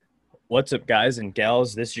What's up, guys and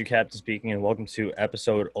gals? This is your captain speaking, and welcome to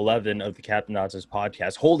episode 11 of the Captain Nonsense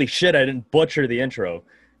podcast. Holy shit, I didn't butcher the intro.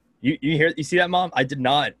 You see that, Mom? I did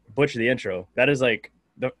not butcher the intro. That is like,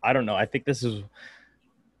 I don't know. I think this is,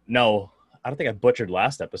 no, I don't think I butchered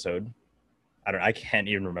last episode. I can't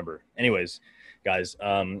even remember. Anyways, guys,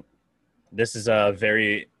 this is a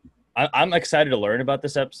very, I'm excited to learn about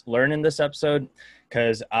learn in this episode,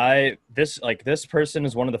 because this person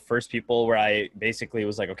is one of the first people where I basically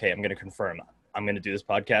was like, okay, I'm going to confirm I'm going to do this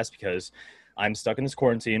podcast because I'm stuck in this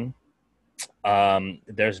quarantine.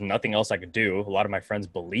 There's nothing else I could do. A lot of my friends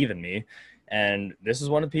believe in me, and this is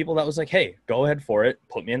one of the people that was like, hey, go ahead for it.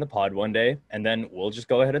 Put me in the pod one day, and then we'll just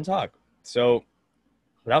go ahead and talk. So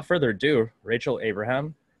without further ado, Rachel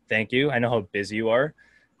Abraham, thank you. I know how busy you are,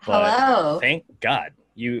 but Hello. thank God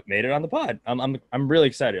you made it on the pod. I'm really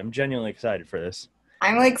excited. I'm genuinely excited for this.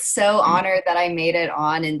 I'm like so honored that I made it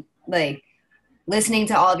on, and like listening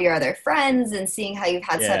to all of your other friends and seeing how you've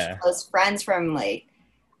had such Yeah. close friends from like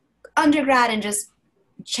undergrad and just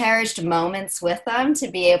cherished moments with them to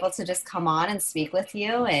be able to just come on and speak with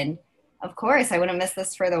you. And of course, I wouldn't miss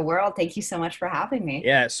this for the world. Thank you so much for having me.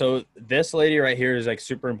 Yeah, so this lady right here is like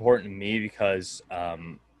super important to me because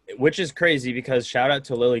which is crazy because shout out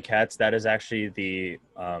to Lily Katz. That is actually the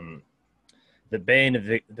bane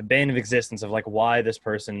of existence of like why this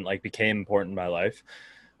person like became important in my life.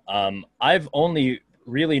 I've only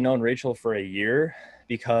really known Rachel for a year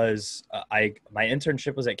because my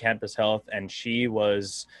internship was at Campus Health, and she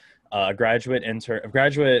was a graduate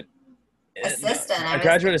Assistant. a I was graduate the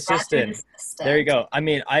graduate assistant. There you assistant. go. I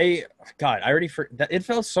mean, God, I already it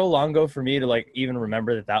felt so long ago for me to like even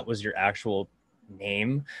remember that was your actual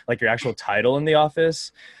name, like your actual title in the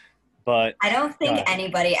office. But I don't think God,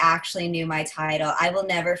 anybody actually knew my title. I will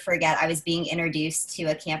never forget. I was being introduced to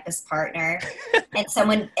a campus partner,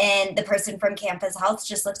 and the person from Campus Health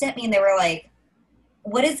just looked at me and they were like,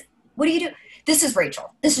 what do you do? This is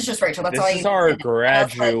Rachel. This is just Rachel. That's all this you is need our to know. And I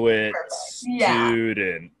was like, graduate perfect. Yeah.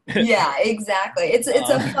 student. Yeah, exactly. It's a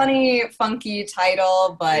Uh, funny, funky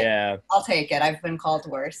title, but yeah. I'll take it. I've been called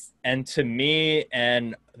worse. And to me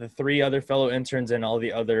and the three other fellow interns and all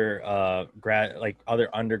the other other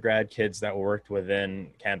undergrad kids that worked within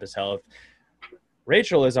Campus Health,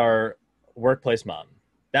 Rachel is our workplace mom.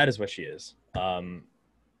 That is what she is. And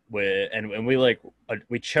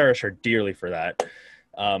we cherish her dearly for that.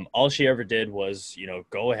 All she ever did was,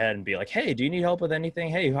 go ahead and be like, hey, do you need help with anything?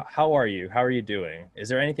 Hey, how are you? How are you doing? Is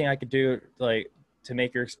there anything I could do to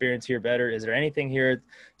make your experience here better? Is there anything here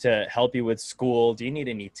to help you with school? Do you need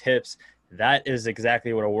any tips? That is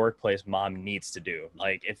exactly what a workplace mom needs to do.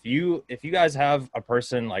 Like if you guys have a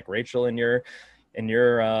person like Rachel in your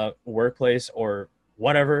workplace or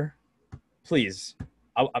whatever, please,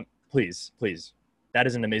 please, that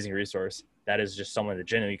is an amazing resource. That is just someone that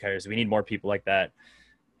genuinely cares. We need more people like that.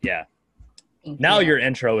 Yeah. Thank Now you. your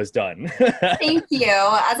intro is done. Thank you.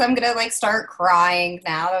 As I'm gonna like start crying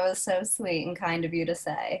now. That was so sweet and kind of you to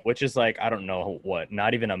say. Which is like, I don't know what,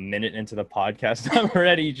 not even a minute into the podcast, I'm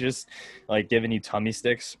already just like giving you tummy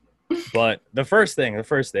sticks. But the first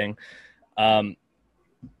thing, um,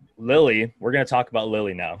 Lily, we're going to talk about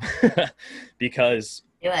Lily now because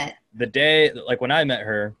Do it. the day, like when I met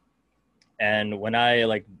her and when I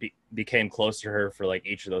like became close to her for like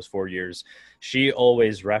each of those 4 years, she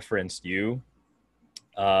always referenced you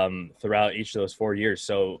throughout each of those 4 years.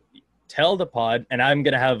 So tell the pod, and I'm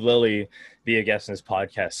going to have Lily be a guest in this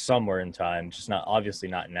podcast somewhere in time, just obviously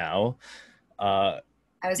not now. I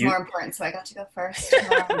was You, more important, so I got to go first.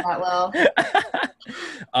 That low.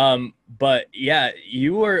 but yeah,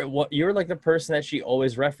 you were like the person that she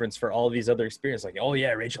always referenced for all these other experiences. Like, oh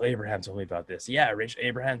yeah, Rachel Abraham told me about this. Yeah, Rachel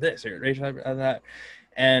Abraham this, or Rachel Abraham that.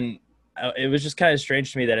 And it was just kind of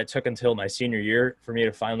strange to me that it took until my senior year for me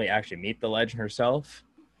to finally actually meet the legend herself.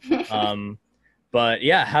 But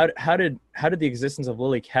yeah, how did the existence of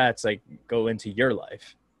Lily Katz like go into your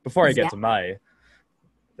life before I get Yeah. to my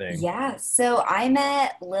thing? Yeah, so I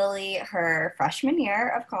met Lily her freshman year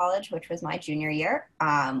of college, which was my junior year.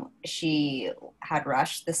 She had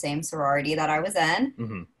rushed the same sorority that I was in.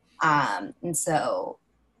 Mm-hmm. And so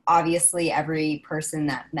obviously every person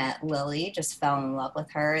that met Lily just fell in love with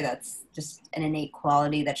her. That's just an innate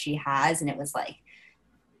quality that she has. And it was like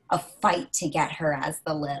a fight to get her as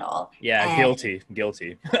the little. Yeah, And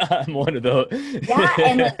guilty. I'm one of those. yeah,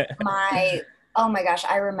 and like oh my gosh,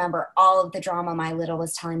 I remember all of the drama my little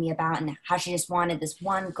was telling me about and how she just wanted this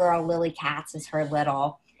one girl, Lily Katz, as her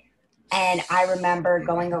little. And I remember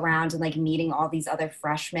going around and like meeting all these other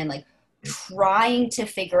freshmen, like trying to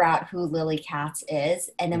figure out who Lily Katz is.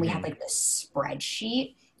 And then we had Mhm. like this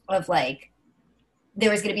spreadsheet of like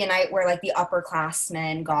there was going to be a night where like the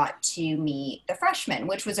upperclassmen got to meet the freshmen,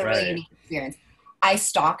 which was a really Right. unique experience. I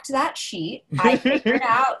stalked that sheet. I figured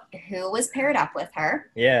out who was paired up with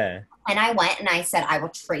her. Yeah. And I went and I said, I will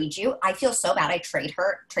trade you. I feel so bad. I traded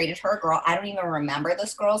her a girl. I don't even remember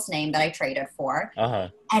this girl's name that I traded for. Uh-huh.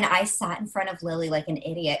 And I sat in front of Lily like an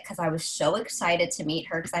idiot because I was so excited to meet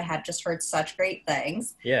her because I had just heard such great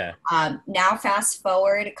things. Yeah. Now, fast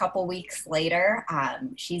forward a couple weeks later,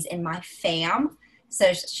 she's in my fam.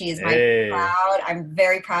 So she's Hey. I'm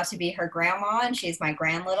very proud to be her grandma, and she's my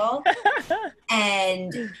grand little.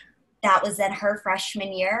 And that was then her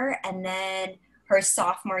freshman year. And then her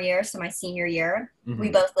sophomore year, so my senior year, we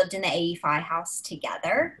both lived in the AE5 house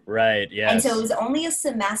together. Right. And so it Yes. was only a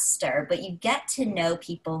semester, but you get to know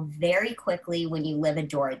people very quickly when you live a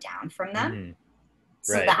door down from them.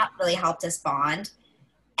 So Right. that really helped us bond.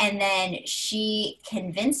 And then she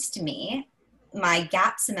convinced me my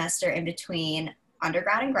gap semester in between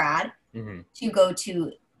undergrad and grad to go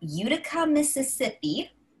to Utica,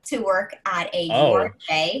 Mississippi to work at a Oh.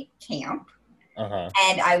 URJ camp. Uh-huh.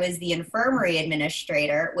 And I was the infirmary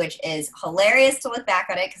administrator, which is hilarious to look back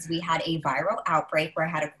on it because we had a viral outbreak where I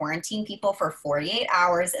had to quarantine people for 48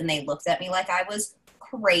 hours and they looked at me like I was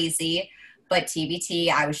crazy. But TBT,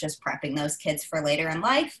 I was just prepping those kids for later in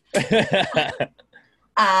life.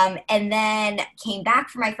 And then came back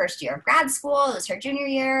for my first year of grad school. It was her junior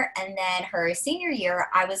year. And then her senior year,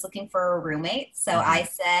 I was looking for a roommate. So I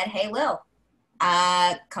said, hey, Lil,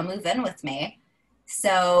 come move in with me.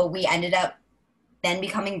 So we ended up then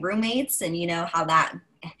becoming roommates, and you know how that,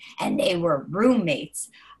 and they were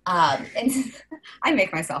roommates. And I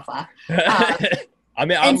make myself laugh. I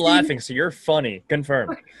mean, I'm laughing, so you're funny.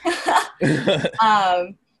 Confirmed. Yeah,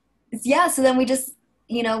 so then we just,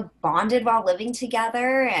 you know, bonded while living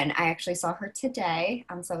together, and I actually saw her today,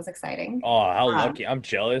 so it was exciting. Oh, how lucky. I'm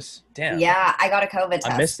jealous. Damn. Yeah, I got a COVID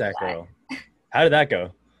test. I missed that today. girl. How did that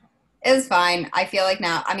go? It was fine. I feel like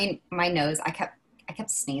now, I mean, my nose, I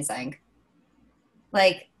kept sneezing.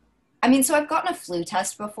 Like, I mean, so I've gotten a flu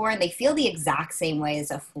test before, and they feel the exact same way as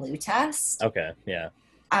a flu test. Okay, yeah.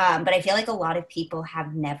 But I feel like a lot of people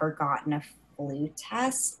have never gotten a flu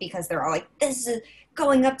test because they're all like, this is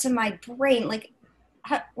going up to my brain. Like,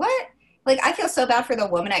 what? Like, I feel so bad for the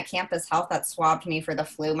woman at Campus Health that swabbed me for the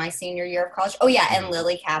flu my senior year of college. Oh, yeah, and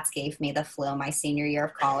Lily Katz gave me the flu my senior year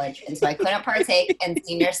of college. And so I couldn't partake in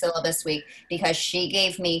senior syllabus week because she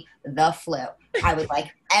gave me the flu. I would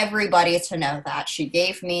like everybody to know that. She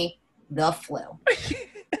gave me the flu.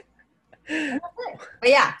 But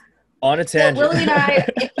yeah. On a tangent. So Lily and I,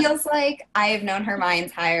 it feels like I have known her my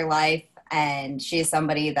entire life, and she is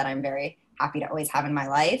somebody that I'm very happy to always have in my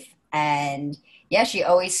life. And yeah, she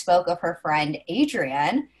always spoke of her friend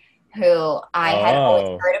Adrian, who I had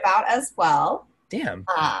always heard about as well. Damn.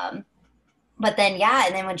 But then, yeah,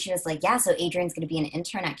 and then when she was like, yeah, so Adrian's going to be an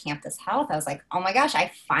intern at Campus Health, I was like, oh my gosh,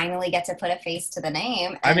 I finally get to put a face to the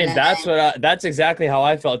name. I mean, that's exactly how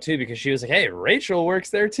I felt too, because she was like, hey, Rachel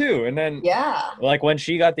works there too. And then, yeah, like when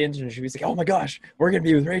she got the intern, she was like, oh my gosh, we're going to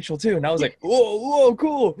be with Rachel too. And I was like, whoa,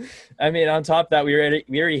 cool. I mean, on top of that, we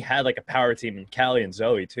already had like a power team in Callie and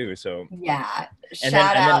Zoe too. So yeah.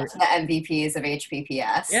 Shout out to the MVPs of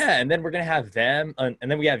HPPS. Yeah, and then we're gonna have them, and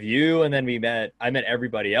then we have you, and then I met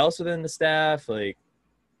everybody else within the staff. Like,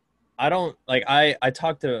 I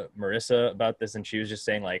talked to Marissa about this, and she was just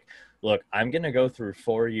saying like, look, I'm gonna go through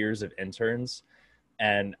 4 years of interns,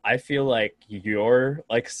 and I feel like your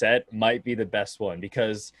like set might be the best one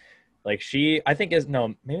because, like, I think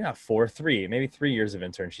maybe not 4, 3, maybe 3 years of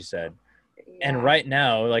intern. She said, and right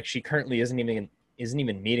now, like, she currently isn't even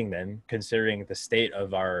meeting them considering the state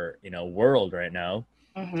of our, world right now.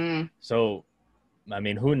 So, I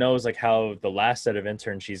mean, who knows like how the last set of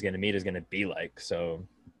interns she's going to meet is going to be like. So,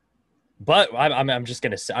 but I'm just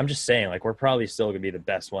saying like, we're probably still going to be the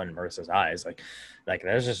best one in Marissa's eyes. Like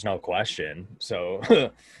there's just no question. So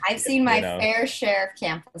I've seen my fair share of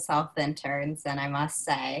Campus Health interns. And I must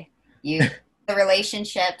say the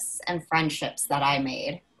relationships and friendships that I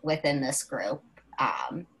made within this group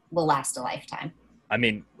will last a lifetime. I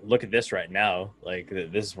mean, look at this right now. Like,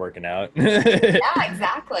 this is working out. Yeah,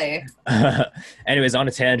 exactly. Anyways, on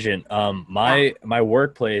a tangent, my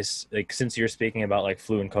workplace, like, since you're speaking about like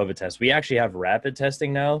flu and COVID tests, we actually have rapid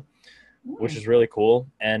testing now, which is really cool.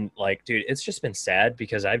 And like, dude, it's just been sad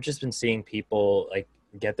because I've just been seeing people like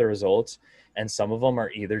get the results, and some of them are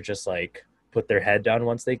either just like put their head down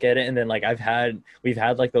once they get it, and then like we've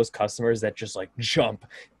had like those customers that just like jump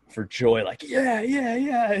for joy, like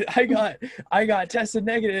yeah, I got tested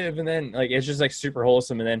negative, and then like it's just like super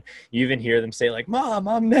wholesome, and then you even hear them say like, Mom,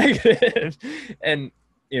 I'm negative. And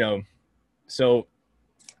so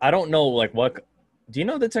I don't know like what do you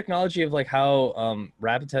know the technology of like how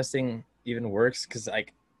rapid testing even works? Because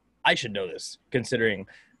like I should know this considering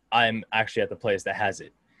I'm actually at the place that has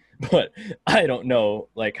it, but I don't know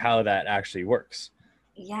like how that actually works.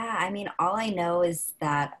 Yeah, I mean, all I know is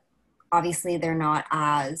that obviously they're not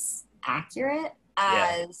as accurate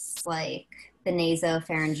Yeah. as like the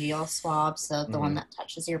nasopharyngeal swab, so the one Hmm. that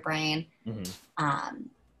touches your brain. Hmm. Um,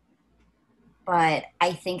 but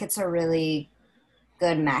I think it's a really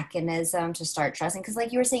good mechanism to start trusting because,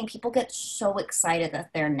 like you were saying, people get so excited that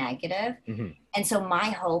they're negative. Hmm. And so, my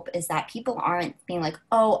hope is that people aren't being like,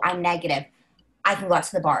 oh, I'm negative. I can go out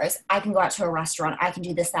to the bars. I can go out to a restaurant. I can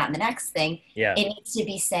do this, that, and the next thing. Yeah. It needs to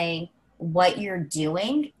be saying what you're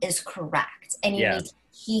doing is correct. And you Yeah. need to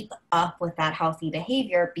keep up with that healthy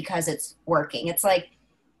behavior because it's working. It's like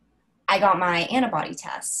I got my antibody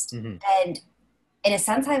test. Hmm. And in a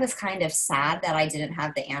sense, I was kind of sad that I didn't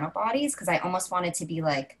have the antibodies because I almost wanted to be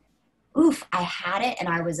like, oof, I had it and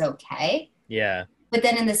I was okay. Yeah. But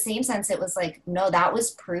then in the same sense, it was like, no, that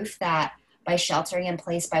was proof that by sheltering in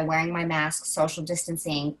place, by wearing my mask, social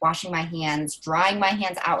distancing, washing my hands, drying my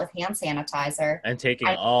hands out with hand sanitizer, And taking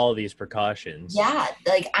I, all these precautions. yeah,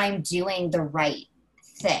 like I'm doing the right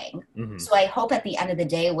thing. Hmm. So I hope at the end of the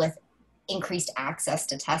day, with increased access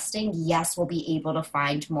to testing, yes, we'll be able to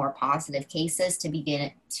find more positive cases to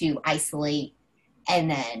begin to isolate and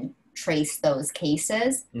then trace those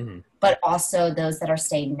cases, Hmm. but also those that are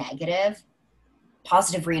staying negative,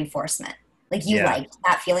 positive reinforcement. Like you Yeah. liked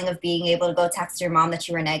that feeling of being able to go text your mom that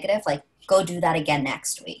you were negative, like go do that again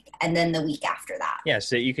next week. And then the week after that. Yeah,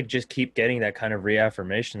 so you could just keep getting that kind of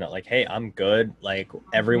reaffirmation that like, hey, I'm good. Like Mhm.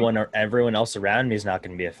 everyone else around me is not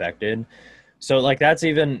going to be affected. So like that's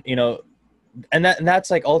even, and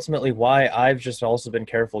that's like ultimately why I've just also been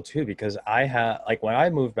careful too, because I have like when I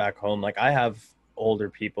moved back home, like I have older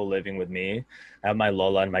people living with me. I have my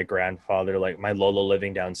Lola and my grandfather, like my Lola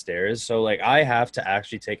living downstairs. So like I have to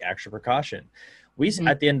actually take extra precaution. Mhm.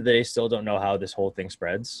 At the end of the day still don't know how this whole thing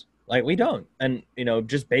spreads. Like we don't. And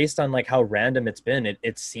just based on like how random it's been,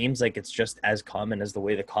 it seems like it's just as common as the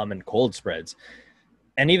way the common cold spreads.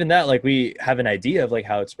 And even that, like we have an idea of like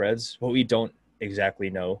how it spreads, but we don't exactly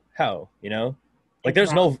know how. Like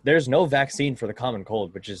Exactly. there's no vaccine for the common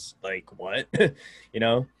cold, which is like what? you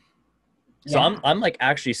know so i'm Yeah. i'm like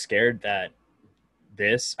actually scared that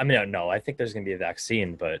this, I mean, no, I think there's going to be a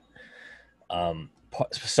vaccine, but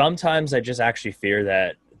sometimes I just actually fear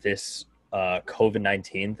that this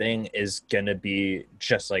COVID-19 thing is going to be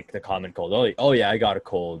just like the common cold. Oh yeah, I got a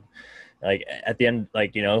cold. Like at the end,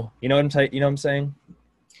 like you know what I'm saying?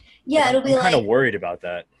 Like Yeah, I'm kind of worried about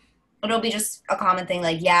that. it'll be just a common thing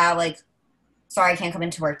like, yeah, like sorry, I can't come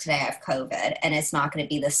into work today. I have COVID. And it's not going to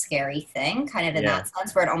be the scary thing, kind of in Yeah. that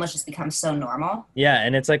sense, where it almost just becomes so normal. Yeah,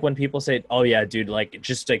 and it's like when people say, "Oh yeah, dude, like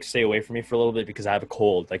just like stay away from me for a little bit because I have a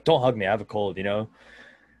cold." Like don't hug me, I have a cold.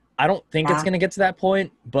 I don't think it's Yeah. going to get to that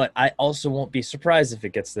point, but I also won't be surprised if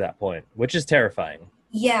it gets to that point, which is terrifying.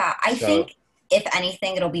 Yeah. I So, think if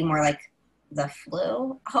anything, it'll be more like the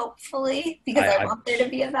flu, hopefully, because I I I want there to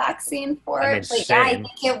be a vaccine for I mean, it. But yeah, I same.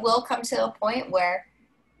 think it will come to a point where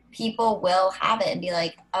people will have it and be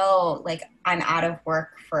like, oh, like I'm out of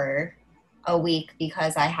work for a week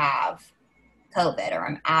because I have COVID, or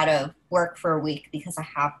I'm out of work for a week because I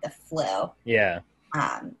have the flu. Yeah,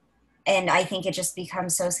 Um, and I think it just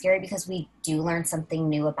becomes so scary because we do learn something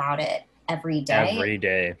new about it every day. every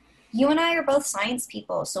day. You and I are both science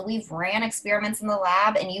people, so we've ran experiments in the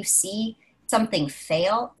lab, and you see something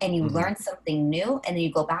fail and you Hmm. learn something new, and then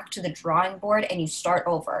you go back to the drawing board and you start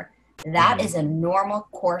over. That Hmm. is a normal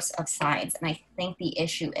course of science. And I think the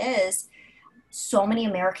issue is so many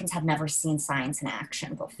Americans have never seen science in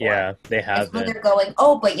action before. Yeah, they And so haven't. they're going,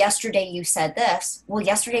 oh, but yesterday you said this. Well,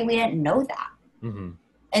 yesterday we didn't know that. Hmm.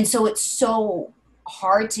 And so it's so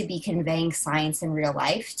hard to be conveying science in real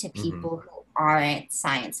life to Hmm. people who aren't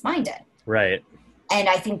science minded. Right. And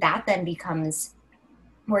I think that then becomes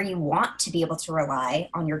where you want to be able to rely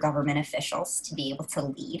on your government officials to be able to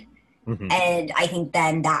lead. Hmm. And I think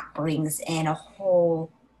then that brings in a whole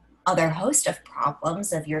other host of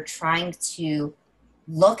problems of you're trying to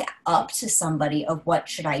look up to somebody of what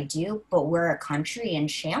should I do, but we're a country in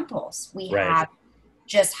shambles. We Right. have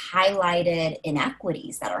just highlighted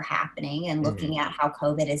inequities that are happening and Hmm. looking at how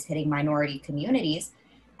COVID is hitting minority communities.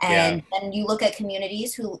 Yeah. And then you look at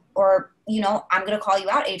communities who, or, I'm going to call you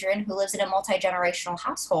out, Adrian, who lives in a multi generational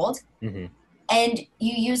household, Hmm. and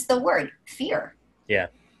you use the word fear. Yeah.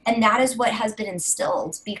 And that is what has been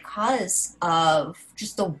instilled because of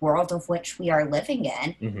just the world of which we are living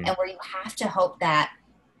in, Hmm. and where you have to hope that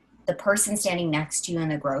the person standing next to you in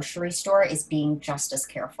the grocery store is being just as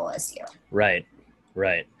careful as you. Right.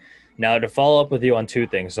 Right. Now, to follow up with you on two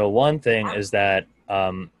things. So one thing is that,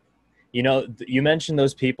 you mentioned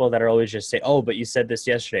those people that are always just say, oh, but you said this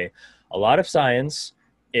yesterday. A lot of science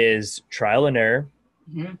is trial and error.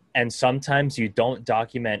 Mm-hmm. And sometimes you don't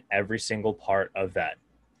document every single part of that.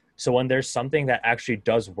 So when there's something that actually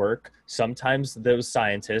does work, sometimes those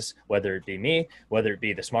scientists, whether it be me, whether it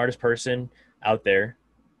be the smartest person out there,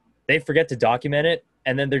 they forget to document it.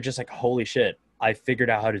 And then they're just like, holy shit, I figured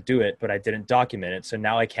out how to do it, but I didn't document it. So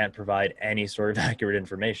now I can't provide any sort of accurate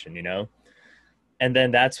information, you know? And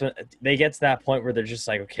then that's when they get to that point where they're just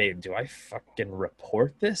like, okay, do I fucking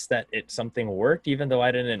report this, that something worked, even though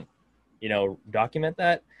I didn't, document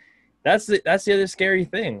that? That's the other scary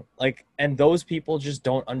thing. Like, and those people just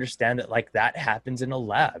don't understand that, like, that happens in a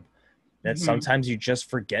lab, that Mm-hmm. sometimes you just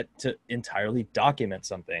forget to entirely document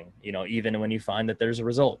something, even when you find that there's a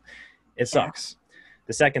result. It Yeah. sucks.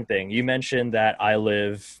 The second thing, you mentioned that I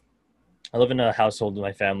live in a household with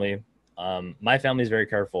my family. My family is very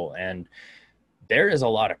careful, and there is a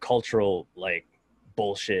lot of cultural, like,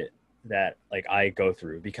 bullshit that, like, I go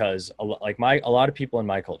through because a lot of people in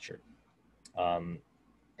my culture, um,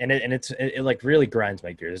 and it like really grinds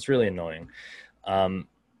my gears. It's really annoying. Um,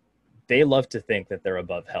 they love to think that they're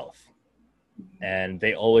above health, and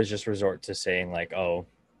they always just resort to saying like, "Oh,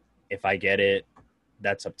 if I get it,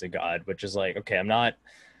 that's up to God," which is like, okay, I'm not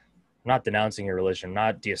denouncing your religion.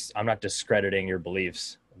 I'm not discrediting your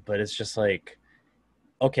beliefs, but it's just like,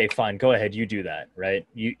 okay, fine, go ahead, you do that, right?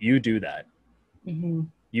 You do that. Mm-hmm.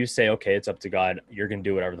 You say, okay, it's up to God. You're gonna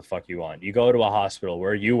do whatever the fuck you want. You go to a hospital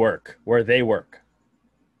where you work, where they work.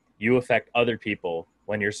 You affect other people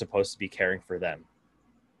when you're supposed to be caring for them.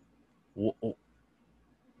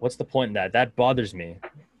 What's the point in that? That bothers me.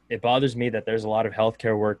 It bothers me that there's a lot of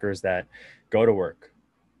healthcare workers that go to work,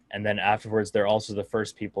 and then afterwards they're also the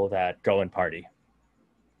first people that go and party,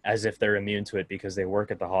 as if they're immune to it because they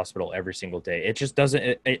work at the hospital every single day. It just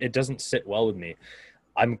doesn't it doesn't sit well with me.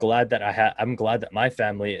 I'm glad that my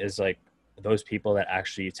family is like those people that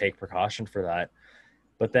actually take precaution for that.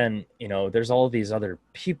 But then, there's all these other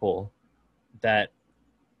people that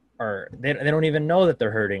they don't even know that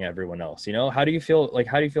they're hurting everyone else. How do you feel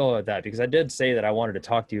about that? Because I did say that I wanted to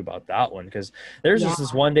talk to you about that one, because there's Yeah. just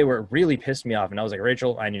this one day where it really pissed me off, and I was like,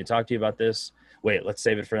 Rachel, I need to talk to you about this. Wait, let's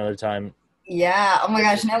save it for another time. Yeah. Oh my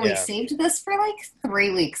gosh. No, we Yeah. saved this for like 3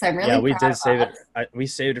 weeks. I'm Yeah, really we proud did save of it. us. We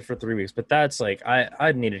saved it for 3 weeks, but that's like,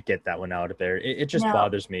 I needed to get that one out of there. It just No.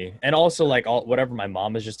 bothers me. And also, like, all whatever my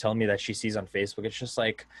mom is just telling me that she sees on Facebook, it's just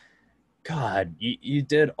like, God, you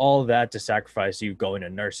did all that to sacrifice you going to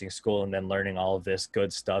nursing school and then learning all of this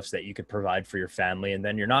good stuff so that you could provide for your family, and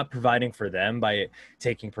then you're not providing for them by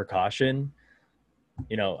taking precaution.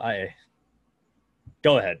 I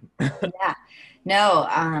Go ahead. Yeah. No,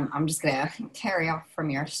 I'm just gonna carry off from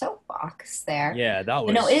your soapbox there. Yeah, that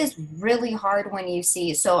But no, it was. is really hard when you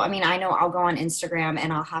see. So, I mean, I know I'll go on Instagram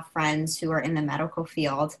and I'll have friends who are in the medical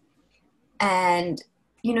field, and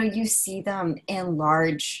you see them in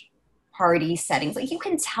large party settings. Like you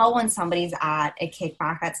can tell when somebody's at a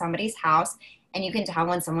kickback at somebody's house, and you can tell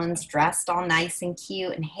when someone's dressed all nice and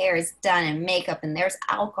cute and hair is done and makeup and there's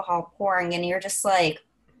alcohol pouring, and you're just like,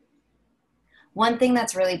 one thing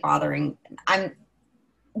that's really bothering. I'm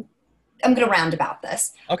going to round about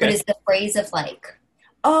this, but Okay. is the phrase of like,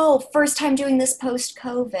 oh, first time doing this post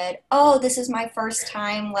COVID. Oh, this is my first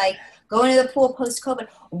time like going to the pool post COVID.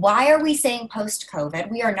 Why are we saying post COVID?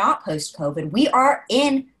 We are not post COVID. We are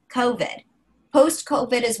in COVID. Post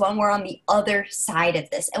COVID is when we're on the other side of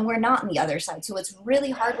this, and we're not on the other side. So it's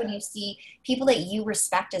really hard when you see people that you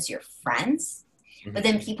respect as your friends, but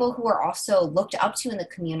Hmm. then people who are also looked up to in the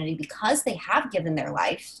community because they have given their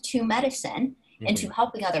life to medicine and to Hmm.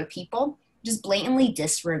 helping other people, just blatantly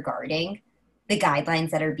disregarding the guidelines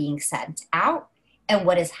that are being sent out and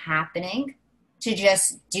what is happening to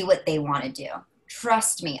just do what they want to do.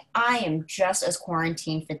 Trust me, I am just as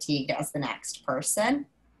quarantine fatigued as the next person,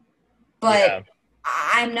 but Yeah.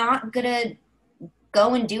 I'm not going to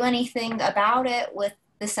go and do anything about it with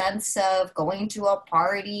the sense of going to a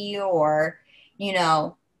party or, you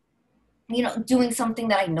know, doing something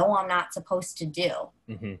that I know I'm not supposed to do.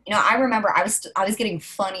 Hmm. I remember I was getting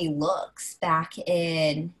funny looks back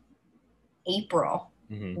in April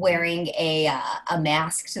Hmm. wearing a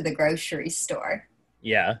mask to the grocery store,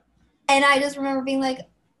 Yeah. and I just remember being like,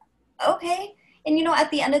 okay. And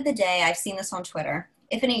at the end of the day, I've seen this on Twitter.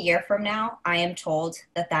 If in a year from now I am told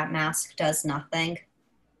that that mask does nothing,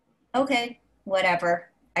 okay, whatever.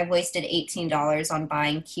 I've wasted $18 on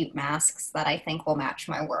buying cute masks that I think will match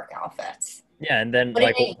my work outfits. Yeah. And then, But in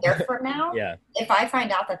like, a year from now, yeah. if I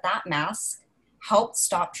find out that that mask helped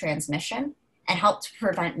stop transmission and helped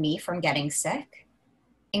prevent me from getting sick,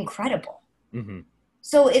 incredible. Mm-hmm.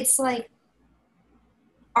 So it's like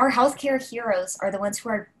our healthcare heroes are the ones who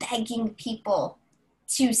are begging people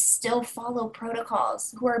to still follow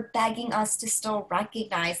protocols, who are begging us to still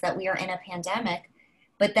recognize that we are in a pandemic.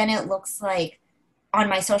 But then it looks like on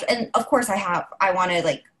my social, and of course I want to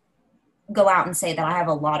like go out and say that I have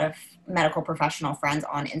a lot of medical professional friends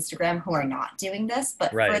on Instagram who are not doing this,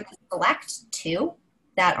 but for Right. the select two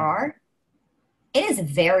that are, it is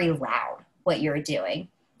very loud what you're doing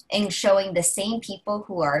and showing the same people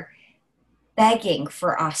who are begging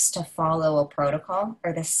for us to follow a protocol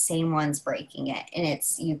are the same ones breaking it. And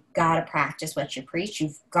it's, you've got to practice what you preach.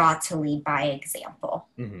 You've got to lead by example.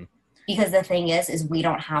 Mm-hmm. Because the thing is we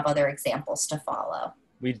don't have other examples to follow.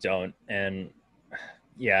 We don't. And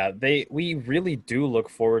yeah, we really do look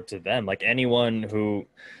forward to them. Like anyone who,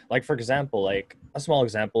 like, for example, like a small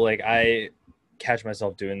example, like I catch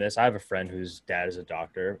myself doing this. I have a friend whose dad is a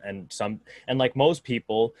doctor, and like most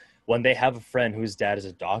people, when they have a friend whose dad is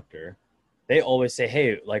a doctor, they always say,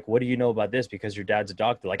 hey, like, what do you know about this, because your dad's a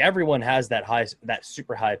doctor. Like everyone has that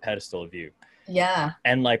super high pedestal of you. Yeah.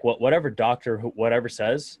 And like whatever doctor whatever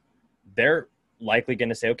says, they're likely going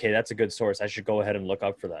to say, okay, that's a good source, I should go ahead and look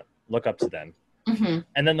up to them. Mm-hmm.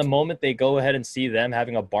 And then the moment they go ahead and see them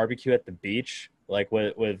having a barbecue at the beach, like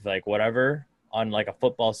with like whatever on like a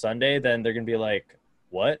football Sunday, then they're gonna be like,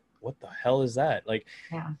 what the hell is that? Like,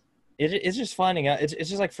 Yeah. it's just finding out. It's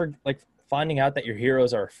just like for like finding out that your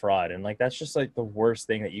heroes are a fraud, and like that's just like the worst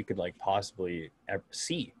thing that you could like possibly ever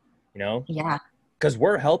see, you know? Yeah. Because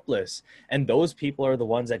we're helpless, and those people are the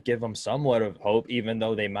ones that give them somewhat of hope, even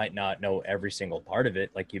though they might not know every single part of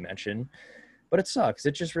it, like you mentioned. But it sucks.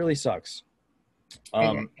 It just really sucks. I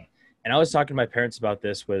agree. Um, and I was talking to my parents about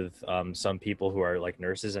this with some people who are like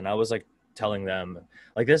nurses, and I was like telling them,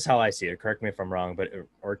 like, this is how I see it. Correct me if I'm wrong,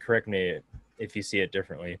 or correct me if you see it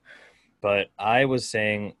differently. But I was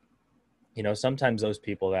saying, sometimes those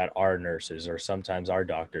people that are nurses or sometimes are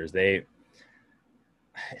doctors, they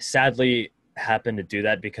sadly happen to do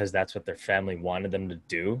that because that's what their family wanted them to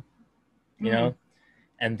do, you Mm. know?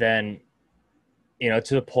 And then,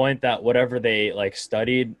 to the point that whatever they like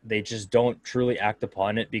studied, they just don't truly act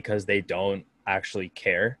upon it because they don't actually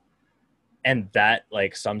care. And that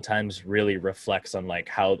like sometimes really reflects on like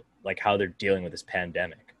how they're dealing with this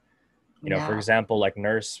pandemic. For Yeah. example, like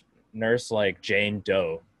nurse like Jane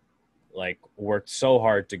Doe, like worked so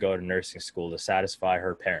hard to go to nursing school to satisfy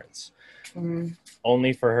her parents, Mm.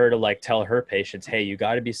 only for her to like tell her patients, hey, you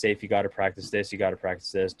got to be safe, you got to practice this, you got to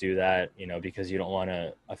practice this, do that, because you don't want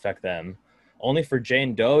to affect them, only for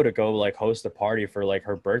Jane Doe to go like host a party for like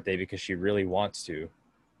her birthday because she really wants to,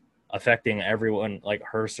 affecting everyone, like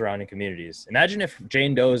her surrounding communities. Imagine if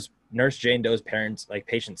nurse Jane Doe's parents, like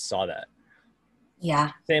patients, saw that.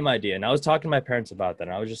 Yeah. Same idea. And I was talking to my parents about that,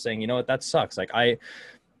 and I was just saying, what, that sucks. Like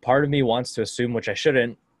part of me wants to assume, which I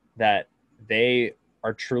shouldn't, that they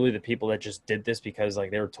are truly the people that just did this because like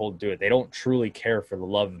they were told to do it. They don't truly care for the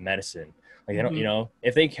love of medicine. Like they don't, Mm-hmm.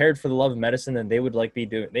 if they cared for the love of medicine, then they would like be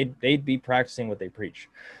doing, they'd be practicing what they preach.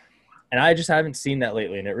 And I just haven't seen that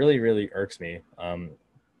lately, and it really, really irks me.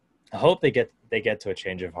 I hope they get to a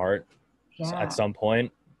change of heart at Yeah. some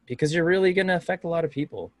point, because you're really going to affect a lot of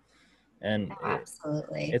people, and No,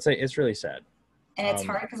 absolutely. it's really sad. And it's Um,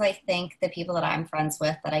 hard because I think the people that I'm friends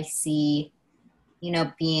with that I see,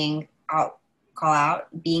 being call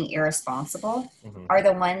out, being irresponsible, mhm. are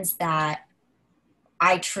the ones that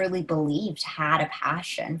I truly believed had a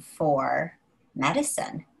passion for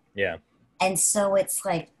medicine. Yeah, And so it's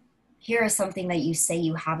like, here is something that you say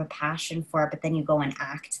you have a passion for, but then you go and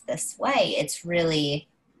act this way. It's really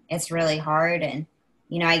hard. And,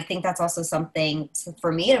 I think that's also something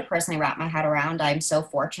for me to personally wrap my head around. I'm so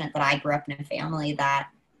fortunate that I grew up in a family that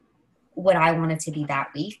when I wanted to be that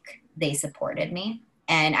weak, they supported me.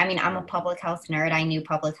 And I mean, I'm a public health nerd. I knew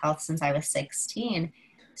public health since I was 16.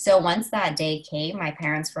 So once that day came, my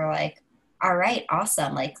parents were like, all right,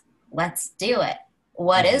 awesome. Like, let's do it.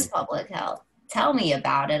 What is mhm. public health? Tell me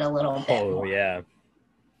about it a little bit Oh more. yeah.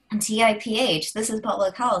 TIPH, this is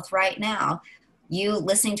public health right now. You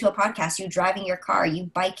listening to a podcast, you driving your car, you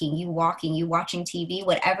biking, you walking, you watching TV,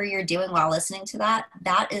 whatever you're doing while listening to that,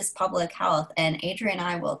 that is public health. And Adrian and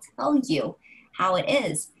I will tell you how it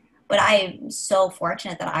is. But I'm so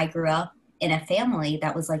fortunate that I grew up in a family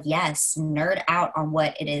that was like, yes, nerd out on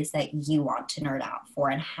what it is that you want to nerd out for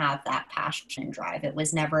and have that passion and drive. It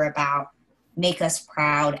was never about make us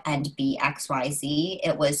proud and be XYZ.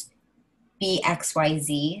 It was be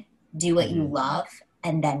XYZ, do what you Mhm. love,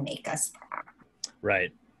 and then make us proud.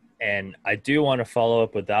 Right. And I do want to follow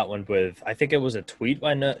up with that one with, I think it was a tweet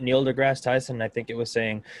by Neil deGrasse Tyson. I think it was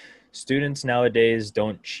saying, students nowadays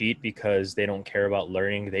don't cheat because they don't care about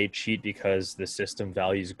learning. They cheat because the system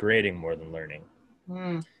values grading more than learning.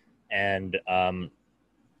 Mm. And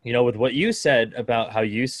you know, with what you said about how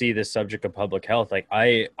you see this subject of public health, like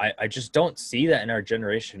I just don't see that in our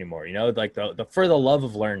generation anymore. You know, like the for the love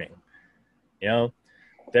of learning, you know,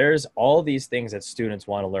 there's all these things that students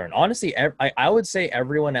want to learn. Honestly, I would say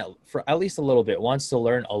everyone for at least a little bit wants to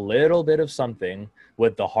learn a little bit of something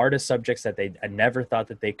with the hardest subjects that they never thought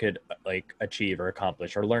that they could like achieve or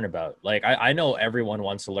accomplish or learn about. Like I know everyone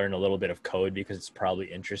wants to learn a little bit of code because it's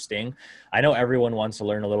probably interesting. I know everyone wants to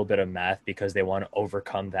learn a little bit of math because they want to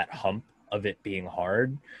overcome that hump of it being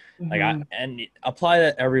hard. Mm-hmm. And apply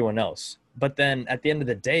that to everyone else. But then at the end of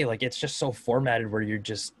the day, like it's just so formatted where you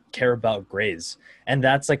just care about grades. And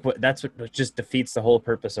that's what just defeats the whole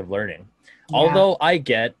purpose of learning. Yeah. Although I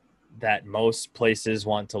get that most places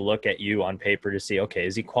want to look at you on paper to see, okay,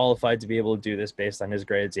 is he qualified to be able to do this based on his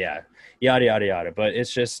grades? Yeah. Yada yada yada. But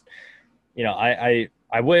it's just, you know, I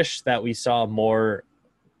wish that we saw more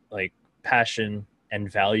like passion and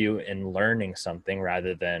value in learning something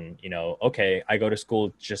rather than, you know, okay, I go to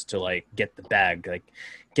school just to like get the bag, like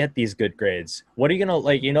get these good grades. What are you gonna,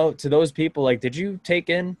 like, you know, to those people, like, did you take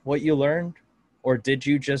in what you learned, or did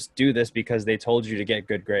you just do this because they told you to get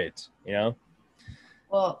good grades? You know,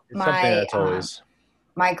 Well, it's something that's always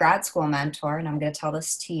my grad school mentor, and I'm going to tell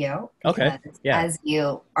this to you okay. because Yeah. as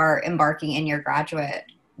you are embarking in your graduate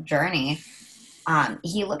journey,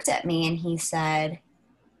 he looked at me and he said,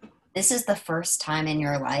 "This is the first time in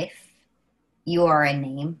your life you are a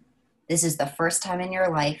name. This is the first time in your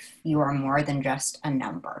life you are more than just a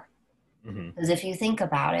number." Mm-hmm. Because if you think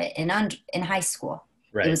about it, in high school,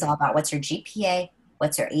 it Right. was all about what's your GPA,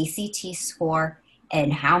 what's your ACT score,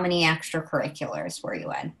 and how many extracurriculars were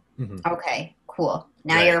you in. Mm-hmm. Okay, cool.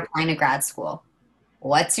 Now Right. you're applying to grad school.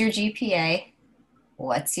 What's your GPA?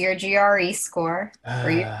 What's your GRE score? Or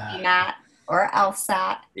your GMAT or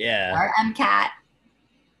LSAT Yeah. or MCAT?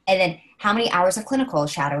 And then how many hours of clinical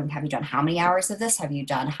shadowing have you done? How many hours of this have you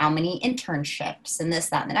done? How many internships and this,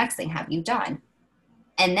 that, and the next thing have you done?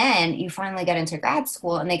 And then you finally get into grad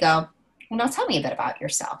school and they go, well, now tell me a bit about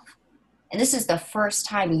yourself. And this is the first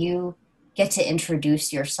time you get to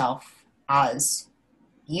introduce yourself as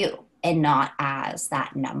you and not as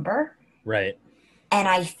that number. Right. And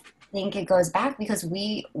I think it goes back because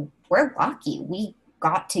we're lucky. We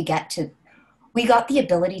got the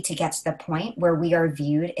ability to get to the point where we are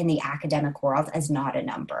viewed in the academic world as not a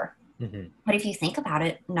number. Mm-hmm. But if you think about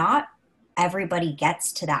it, not everybody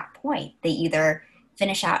gets to that point. They either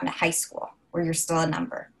finish out in high school where you're still a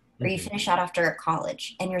number, or you Mm-hmm. finish out after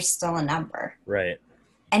college and you're still a number. Right.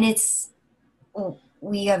 And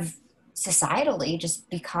we have societally just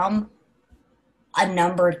become a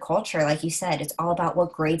numbered culture. Like you said, it's all about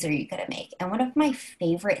what grades are you going to make. And one of my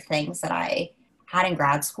favorite things that I had in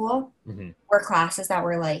grad school Mm-hmm. were classes that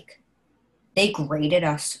were like, they graded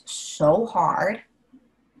us so hard,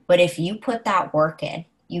 but if you put that work in,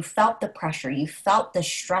 you felt the pressure, you felt the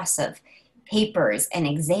stress of papers and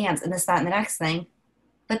exams and this, that, and the next thing.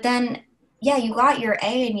 But then, yeah, you got your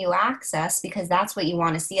A and you access because that's what you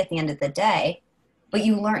want to see at the end of the day. But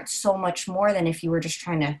you learned so much more than if you were just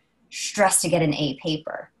trying to stress to get an A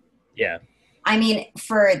paper. Yeah. I mean,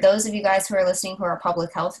 for those of you guys who are listening who are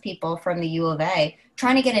public health people from the U of A,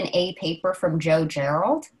 trying to get an A paper from Joe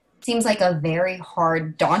Gerald seems like a very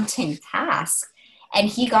hard, daunting task. And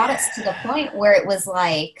he got us to the point where it was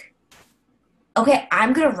like, okay,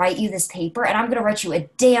 I'm going to write you this paper and I'm going to write you a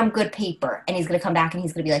damn good paper. And he's going to come back and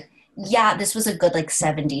he's going to be like, yeah, this was a good like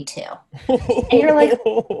 72. And you're like,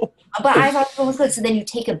 but I thought it was good. So then you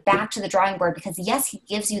take it back to the drawing board because yes, he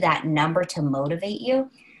gives you that number to motivate you.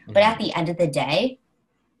 But at the end of the day,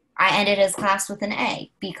 I ended his class with an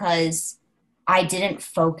A because I didn't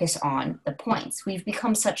focus on the points. We've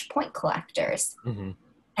become such point collectors. Mm-hmm.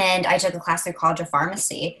 And I took a class through College of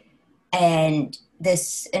Pharmacy, and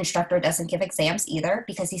this instructor doesn't give exams either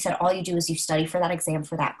because he said all you do is you study for that exam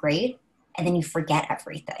for that grade, and then you forget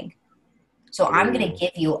everything. So I'm going to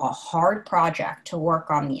give you a hard project to work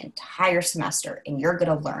on the entire semester, and you're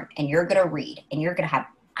going to learn, and you're going to read, and you're going to have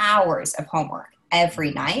hours of homework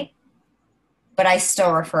every night. But I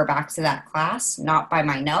still refer back to that class, not by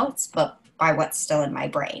my notes, but by what's still in my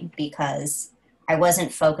brain, because I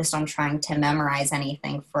wasn't focused on trying to memorize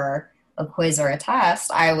anything for a quiz or a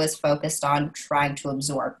test. I was focused on trying to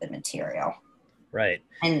absorb the material. Right.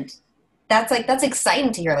 And that's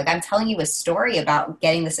exciting to hear. Like, I'm telling you a story about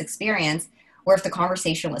getting this experience where if the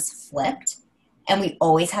conversation was flipped and we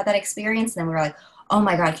always had that experience, then we were like, oh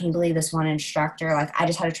my God, can you believe this one instructor? Like, I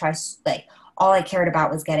just had to try, like, all I cared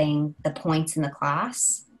about was getting the points in the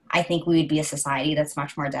class. I think we would be a society that's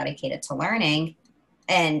much more dedicated to learning.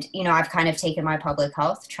 And, I've kind of taken my public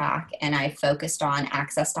health track and I focused on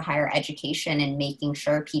access to higher education and making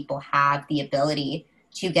sure people have the ability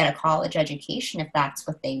to get a college education if that's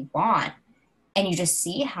what they want. And you just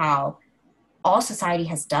see how all society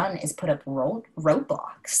has done is put up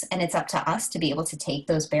roadblocks. And it's up to us to be able to take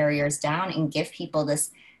those barriers down and give people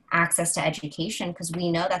this access to education, because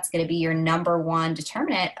we know that's going to be your number one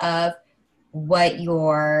determinant of what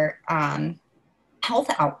your health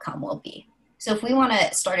outcome will be. So if we want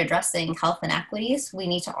to start addressing health inequities, we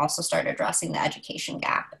need to also start addressing the education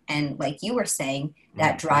gap. And like you were saying,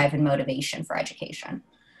 that drive and motivation for education.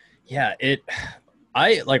 Yeah,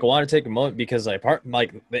 I like want to take a moment because like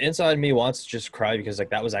the inside of me wants to just cry because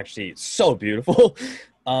like that was actually so beautiful.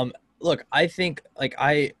 Look, I think like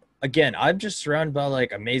I'm just surrounded by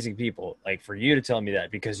like amazing people. Like for you to tell me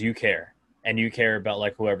that because you care and you care about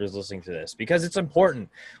like whoever's listening to this, because it's important.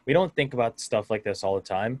 We don't think about stuff like this all the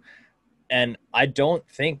time. And I don't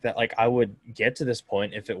think that like I would get to this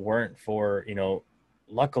point if it weren't for,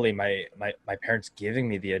 luckily my parents giving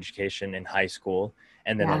me the education in high school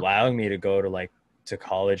and then Yeah. allowing me to go to like to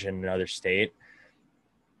college in another state.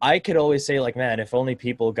 I could always say like, man, if only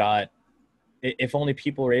people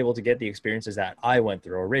were able to get the experiences that I went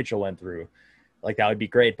through or Rachel went through, like that would be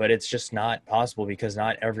great. But it's just not possible because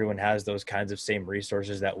not everyone has those kinds of same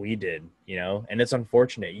resources that we did, and it's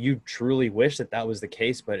unfortunate. You truly wish that that was the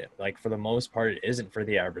case, but like for the most part, it isn't for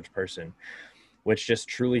the average person, which just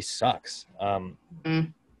truly sucks.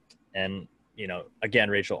 Mm. And, again,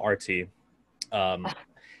 Rachel, RT.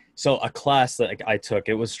 So a class that like, I took,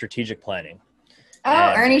 it was strategic planning. Oh,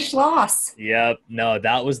 And Ernie Schloss. yep, no,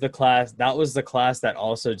 that was the class. That was the class that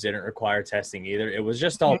also didn't require testing either. It was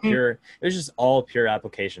just all Mm-hmm. pure. It was just all pure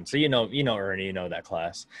application. So Ernie, that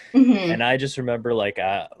class. Mm-hmm. And I just remember like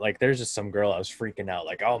there's just some girl I was freaking out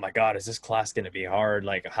like, oh my god, is this class gonna be hard?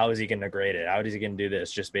 Like, how is he gonna grade it? How is he gonna do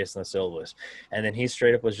this just based on the syllabus? And then he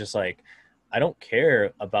straight up was just like, I don't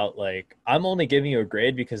care about like, I'm only giving you a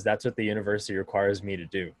grade because that's what the university requires me to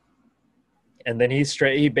do. And then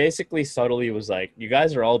he basically subtly was like, you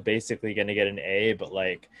guys are all basically going to get an A, but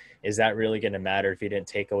like, is that really going to matter if you didn't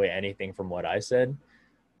take away anything from what I said?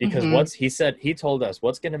 Because Mm-hmm. he told us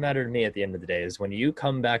what's going to matter to me at the end of the day is when you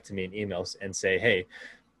come back to me in emails and say, hey,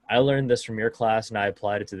 I learned this from your class and I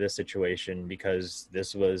applied it to this situation because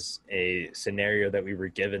this was a scenario that we were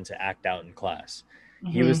given to act out in class.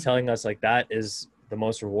 He was Mm-hmm. telling us like that is the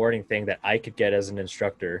most rewarding thing that I could get as an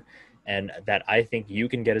instructor and that I think you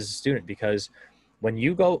can get as a student, because when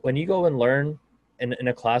you go and learn in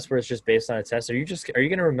a class where it's just based on a test, are you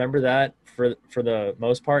going to remember that for the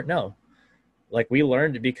most part? No. Like we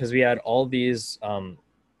learned it because we had all these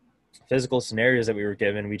physical scenarios that we were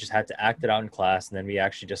given. We just had to act it out in class and then we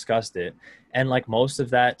actually discussed it. And like most of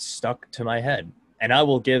that stuck to my head. And I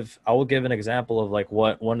will give an example of like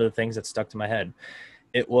what one of the things that stuck to my head.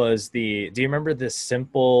 It was do you remember this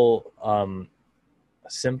simple,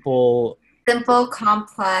 Simple,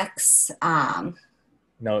 complex.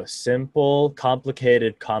 no, simple,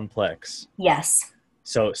 complicated, complex. Yes.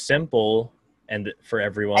 So simple and for As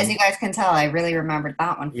everyone. you guys can tell, I really remembered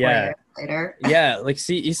that one 4 years Yeah. later. Yeah, like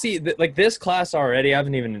like this class already, I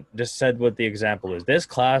haven't even just said what the example is. This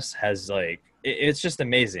class has like it's just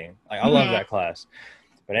amazing. Like I love Mm-hmm. that class.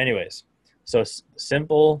 But anyways, so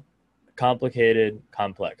simple, complicated,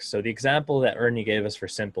 complex. So the example that Ernie gave us for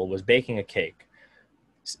simple was baking a cake.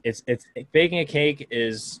 It's baking a cake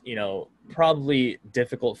is, probably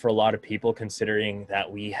difficult for a lot of people considering that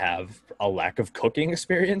we have a lack of cooking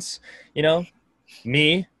experience, you know?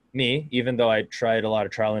 Me, even though I tried a lot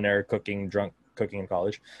of trial and error drunk cooking in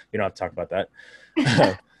college. We don't have to talk about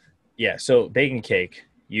that. Yeah, so baking cake,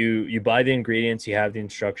 you buy the ingredients, you have the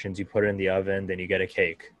instructions, you put it in the oven, then you get a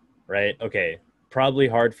cake, right? Okay, probably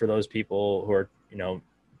hard for those people who are,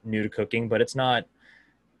 new to cooking, but it's not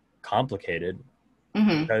complicated,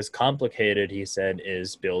 Mm-hmm. because complicated, he said,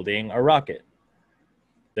 is building a rocket.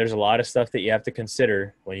 There's a lot of stuff that you have to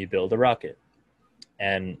consider when you build a rocket.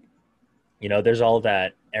 And there's all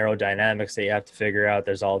that aerodynamics that you have to figure out.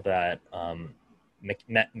 There's all that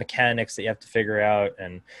mechanics that you have to figure out,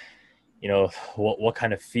 and what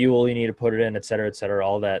kind of fuel you need to put it in, et cetera,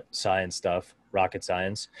 all that science stuff, rocket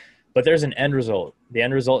science. But there's an end result. The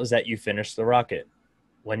end result is that you finish the rocket.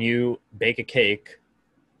 When you bake a cake,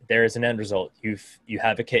 there is an end result. You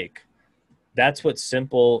have a cake. That's what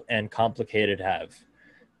simple and complicated have.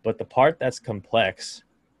 But the part that's complex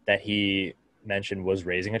that he mentioned was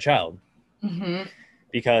raising a child, Mm-hmm.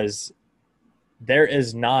 because there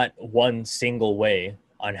is not one single way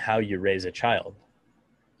on how you raise a child.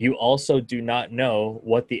 you also do not know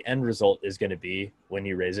what the end result is going to be when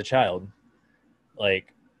you raise a child.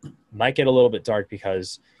 Like, might get a little bit dark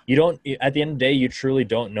because you don't, at the end of the day, you truly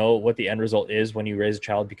don't know what the end result is when you raise a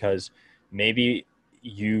child, because maybe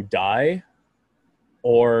you die,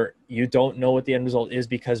 or you don't know what the end result is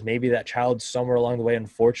because maybe that child somewhere along the way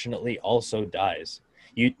unfortunately also dies.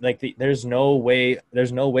 You like there's no way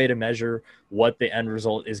to measure what the end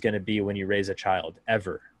result is going to be when you raise a child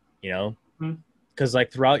ever, you know? Mhm. Because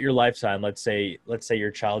like throughout your lifetime, let's say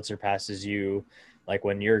your child surpasses you, like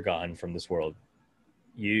when you're gone from this world,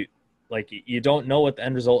 you you don't know what the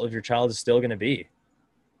end result of your child is still going to be,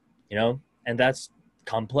 you know? And that's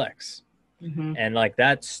complex. Mhm. And like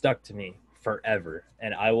that stuck to me forever,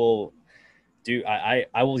 and I will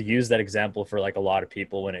use that example for like a lot of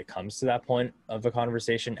people when it comes to that point of a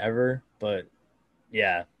conversation ever. But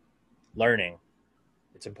yeah, learning,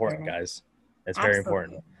 it's important, Learning. guys. It's very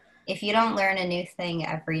important. Absolutely. If you don't learn a new thing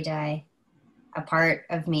every day, a part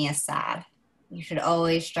of me is sad. You should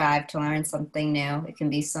always strive to learn something new. It can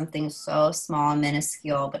be something so small and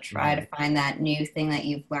minuscule, but try to Hmm. find that new thing that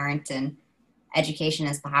you've learned. And education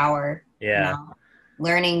is power, you Yeah. know.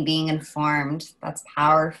 Learning, being informed, that's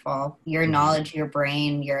powerful. Your Hmm. knowledge, your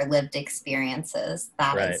brain, your lived experiences,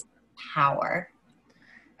 that Right. is power.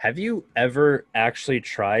 Have you ever actually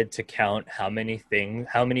tried to count how many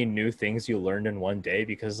new things you learned in one day?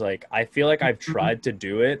 Because like I feel like I've Mhm. tried to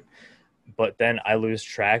do it, but then I lose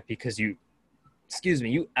track because you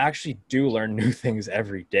actually do learn new things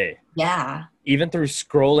every day, Yeah. even through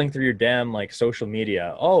scrolling through your damn like social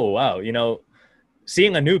media. Oh wow,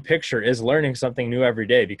 seeing a new picture is learning something new every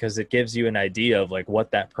day, because it gives you an idea of like what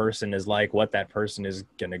that person is like, what that person is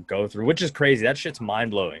gonna go through, which is crazy. That shit's mind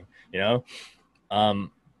blowing, you know.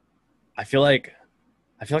 um I feel like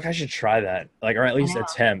I should try that, like, or at I least know.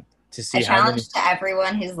 attempt to A see how many. challenge to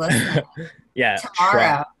everyone who's listening. Yeah,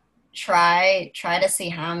 try. Tomorrow, try to see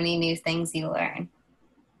how many new things you learn.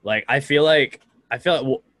 Like I feel like,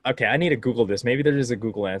 well, okay, I need to Google this. Maybe there is a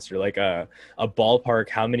Google answer, like a ballpark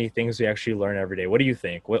how many things we actually learn every day. What do you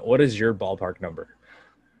think? What is your ballpark number?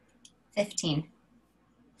 15.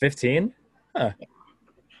 15? Huh.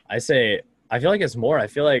 I say I feel like it's more. I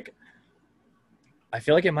feel like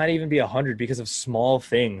it might even be 100 because of small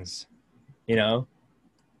things, you know?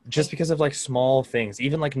 Just Like, because of like small things,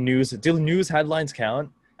 even like news. Do news headlines count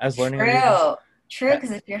as learning a new thing? true. True, That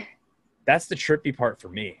because if you're that's the trippy part for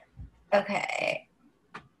me. okay,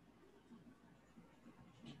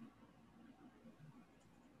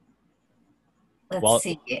 let's Well,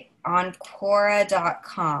 see. On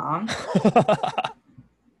Quora.com,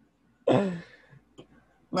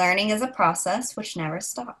 learning is a process which never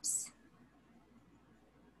stops.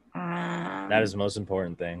 that is Um, the most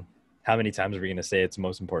important thing. How many times are we going to say it's the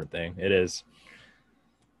most important thing? It is.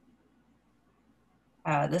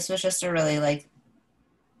 this was just a really like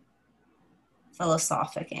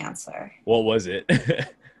philosophic answer. What was it?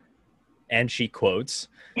 And she quotes.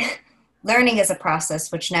 Learning is a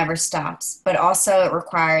process which never stops, but also it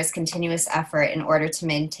requires continuous effort in order to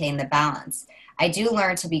maintain the balance. I do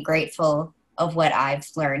learn to be grateful of what I've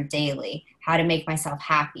learned daily, how to make myself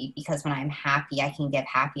happy, because when I'm happy, I can give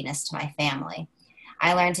happiness to my family.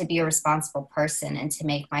 I learn to be a responsible person and to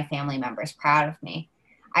make my family members proud of me.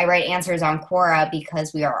 I write answers on Quora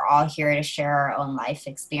because we are all here to share our own life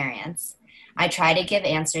experience. I try to give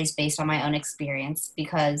answers based on my own experience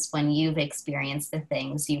because when you've experienced the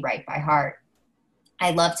things, you write by heart.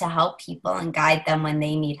 I love to help people and guide them when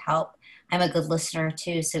they need help. I'm a good listener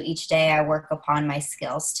too, so each day I work upon my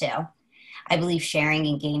skills too. I believe sharing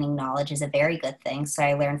and gaining knowledge is a very good thing, so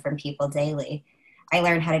I learn from people daily. I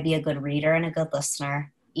learn how to be a good reader and a good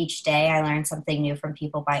listener. Each day I learn something new from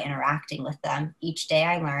people by interacting with them. Each day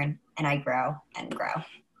I learn and I grow and grow.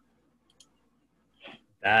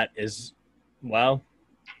 That is, well,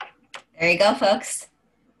 There you go, folks.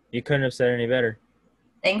 you couldn't have said it any better.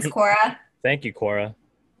 Thanks, Cora. Thank you, Cora.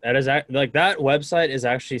 That is like that website is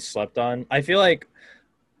actually slept on. I feel like,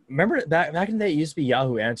 remember back in the day it used to be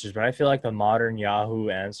Yahoo Answers, but I feel like the modern Yahoo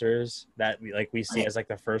Answers that we see Okay, as like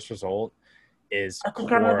the first result is I think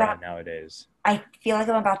Quora nowadays. I feel like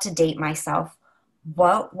I'm about to date myself.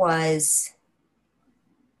 What was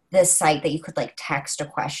this site that you could like text a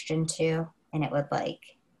question to and it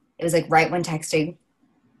was like right when texting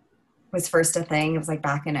was first a thing. It was like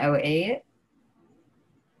back in '08.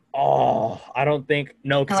 Oh, I don't think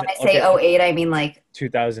no, And because when I say okay, '08, I mean like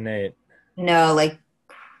 2008. no, like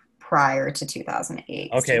prior to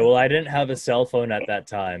 2008. Okay, well, I didn't have a cell phone at that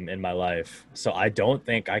time in my life, so I don't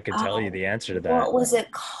think I could tell you Oh, the answer to that. what was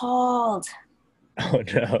it called? Oh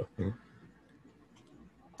no.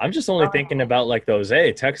 I'm just only Oh, thinking about like those,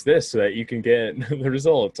 hey, text this so that you can get the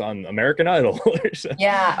results on American Idol.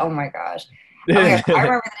 yeah. Oh my gosh. Oh my gosh. I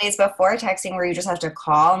remember the days before texting where you just have to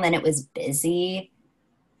call and then it was busy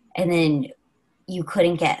and then you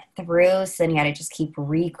couldn't get through. So then you had to just keep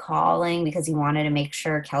recalling because you wanted to make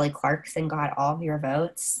sure Kelly Clarkson got all of your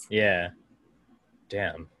votes. Yeah.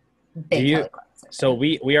 Damn. Do Big you? Kelly Clarkson So fan.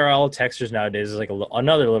 we are all texters nowadays. Is like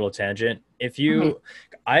another little tangent. If Mhm. you,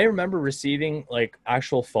 I remember receiving like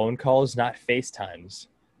actual phone calls, not FaceTimes,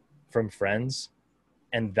 from friends,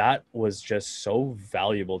 and that was just so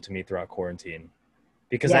valuable to me throughout quarantine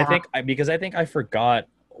because Yeah. I think I forgot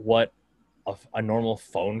what a normal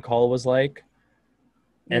phone call was like,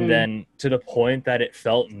 and Mm. then to the point that it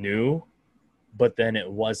felt new, but then it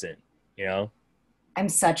wasn't. You know? I'm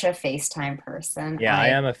such a FaceTime person. Yeah, I I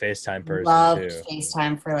am a FaceTime person loved too.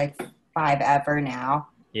 FaceTime for like five ever now.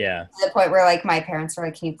 Yeah. To the point where like my parents were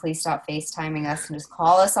like, "Can you please stop FaceTiming us and just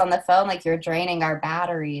call us on the phone? Like you're draining our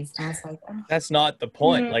batteries." And I was like, oh. That's not the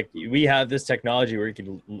point. Mm. Like we have this technology where you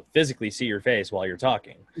can physically see your face while you're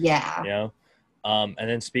talking, Yeah. you know? And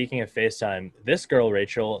then speaking of FaceTime, this girl,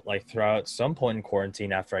 Rachel, like throughout some point in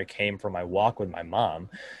quarantine after I came for my walk with my mom,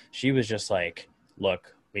 she was just like,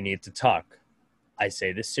 look, we need to talk. I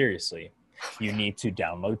say this seriously. You need to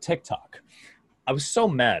download TikTok. I was so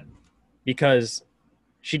mad because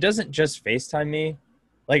she doesn't just FaceTime me.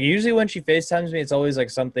 Like usually when she FaceTimes me, it's always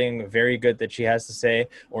like something very good that she has to say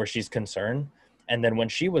or she's concerned. And then when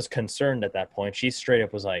she was concerned at that point, she straight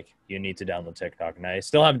up was like, "You need to download TikTok." And I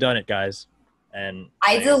still haven't done it, guys. And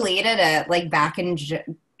I like, deleted it like back in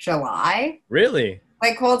July. really?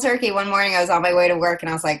 Like cold turkey, one morning I was on my way to work and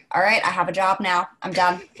I was like, all right, I have a job now. I'm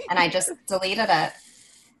done. And I just deleted it.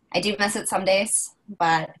 I do miss it some days,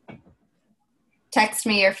 but text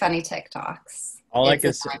me your funny TikToks. All I It's a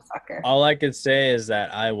could time sucker. all I could say is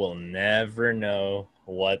that I will never know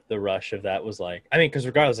what the rush of that was like. I mean, because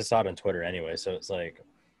regardless, I saw it on Twitter anyway, so it's like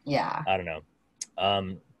Yeah. I don't know.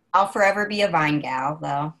 Um, I'll forever be a Vine gal,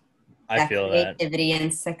 though. I That feel that. creativity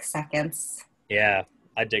in 6 seconds. Yeah,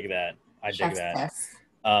 I dig that. I dig Chef's that. kiss.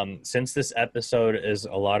 Since this episode is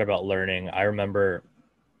a lot about learning, I remember,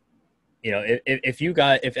 you know,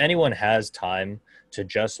 if anyone has time to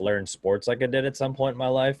just learn sports like I did at some point in my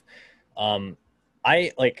life, um,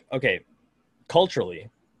 I like, okay, culturally,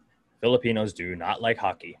 Filipinos do not like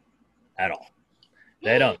hockey at all.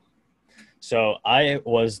 They don't. So I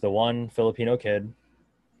was the one Filipino kid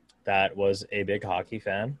that was a big hockey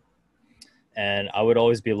fan, and I would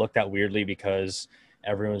always be looked at weirdly because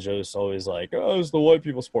everyone's just always like, "Oh, it's the white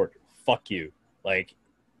people sport." Fuck you. Like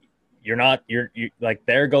you're not you like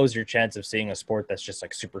there goes your chance of seeing a sport that's just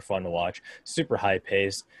like super fun to watch, super high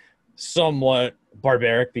paced, somewhat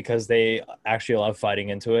barbaric because they actually love fighting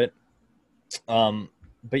into it. Um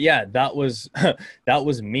but yeah, that was that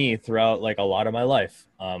was me throughout like a lot of my life.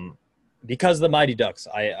 Because of the Mighty Ducks,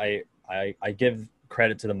 I give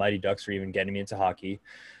credit to the Mighty Ducks for even getting me into hockey.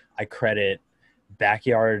 I credit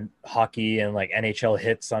backyard hockey and like NHL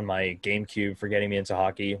hits on my GameCube for getting me into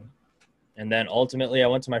hockey. And then ultimately I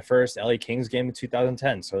went to my first LA Kings game in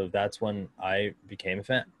 2010. So that's when I became a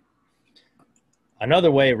fan.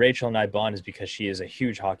 Another way Rachel and I bond is because she is a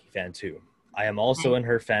huge hockey fan too. I am also in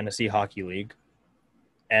her fantasy hockey league.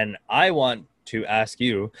 And I want to ask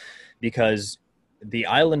you because the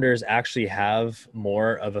Islanders actually have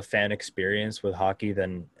more of a fan experience with hockey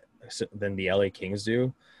than the LA Kings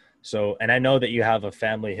do. So, and I know that you have a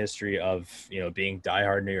family history of, you know, being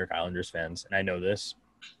diehard New York Islanders fans, and I know this.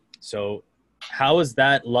 So, how has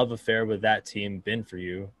that love affair with that team been for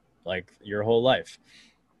you, like your whole life?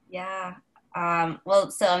 Yeah.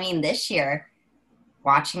 Well, so I mean, this year,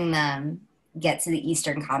 watching them get to the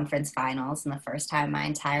Eastern Conference Finals in the first time in my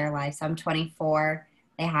entire life. So I'm 24.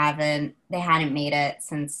 They hadn't made it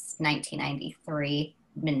since 1993.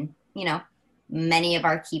 Been, many of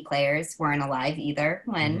our key players weren't alive either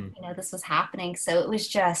when, Mm-hmm. this was happening. So it was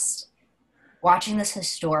just watching this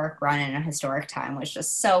historic run in a historic time was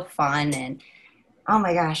just so fun. And oh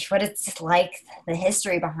my gosh, what it's like, the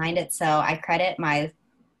history behind it. So I credit my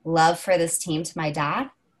love for this team to my dad.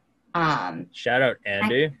 Shout out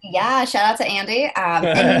Andy. Yeah, shout out to Andy. And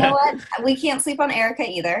you know what? We can't sleep on Erica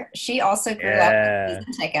either. She also grew up with Yeah.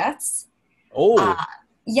 season tickets. Uh, Oh.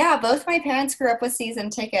 yeah, both my parents grew up with season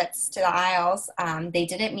tickets to the Isles. They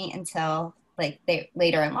didn't meet until like they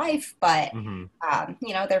later in life, but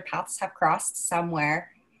Mm-hmm. their paths have crossed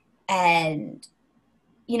somewhere. And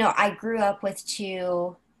I grew up with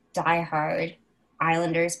two diehard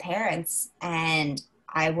Islanders parents, and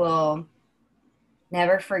I will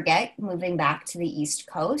never forget moving back to the East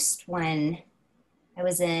Coast when I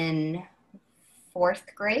was in fourth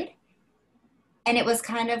grade. And it was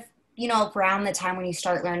kind of, you know, around the time when you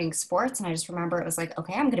start learning sports. And I just remember it was like,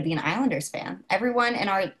 okay, I'm going to be an Islanders fan. Everyone in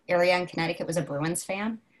our area in Connecticut was a Bruins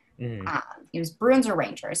fan. Mhm. It was Bruins or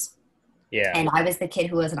Rangers. Yeah. And I was the kid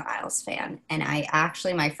who was an Isles fan. And I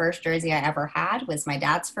actually, my first jersey I ever had was my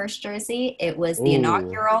dad's first jersey. It was the Ooh.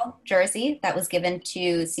 inaugural jersey that was given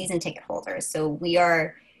to season ticket holders. So we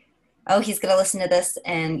are, oh, he's going to listen to this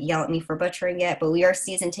and yell at me for butchering it, but we are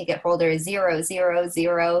season ticket holder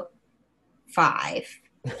 0005.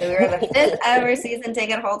 So we were the fifth ever season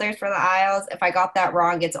ticket holders for the Isles. If I got that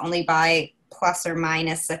wrong, it's only by plus or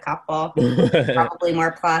minus a couple, probably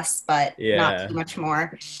more plus, but not Yeah. too much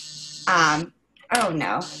more. Um, oh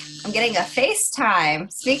no, I'm getting a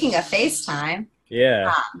FaceTime. Speaking of FaceTime,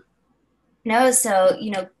 Yeah. no, so,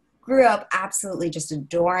 you know, grew up absolutely just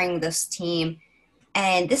adoring this team.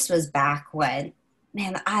 And this was back when,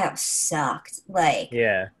 man, the Isles sucked. Like,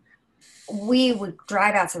 Yeah. we would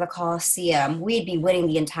drive out to the Coliseum. We'd be winning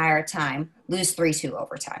the entire time, lose 3-2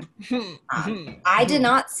 overtime. I did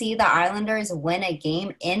not see the Islanders win a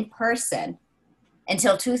game in person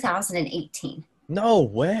until 2018. No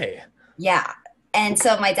way. Yeah. And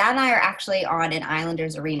so my dad and I are actually on an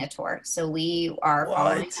Islanders arena tour. So we are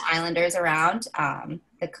following What? the Islanders around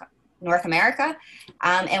North America,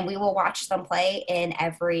 and we will watch them play in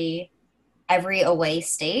every away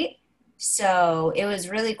state. So it was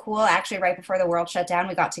really cool. Actually, right before the world shut down,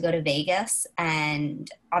 we got to go to Vegas and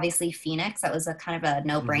obviously Phoenix. That was a kind of a Hmm.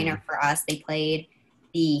 no-brainer for us. They played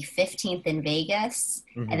the 15th in Vegas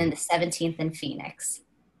and Hmm. then the 17th in Phoenix.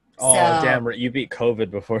 Oh, So damn. You beat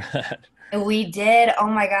COVID before that. we did. Oh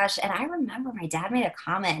my gosh. And I remember my dad made a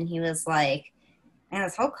comment and he was like, man,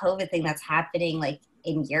 this whole COVID thing that's happening like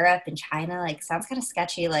in Europe and China, like sounds kind of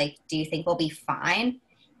sketchy. Like, do you think we'll be fine?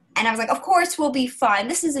 And I was like, of course we'll be fine.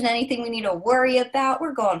 This isn't anything we need to worry about.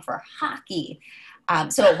 We're going for hockey.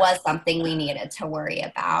 So it was something we needed to worry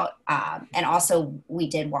about. And also, we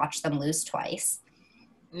did watch them lose twice,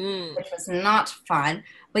 Mm. which was not fun.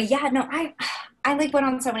 But yeah, no, I like went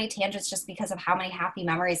on so many tangents just because of how many happy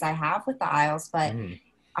memories I have with the Isles. But Hmm.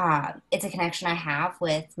 it's a connection I have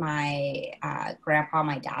with my grandpa on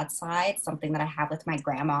my dad's side, something that I have with my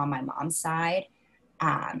grandma on my mom's side.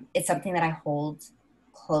 It's something that I hold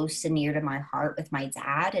close and near to my heart with my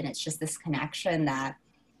dad. And it's just this connection that,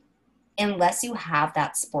 unless you have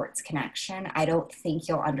that sports connection, I don't think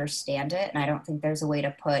you'll understand it. And I don't think there's a way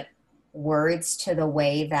to put words to the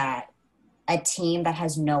way that a team that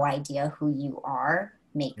has no idea who you are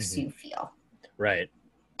makes Hmm. you feel. Right.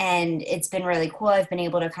 And it's been really cool. I've been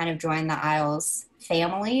able to kind of join the Isles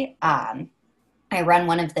family. I run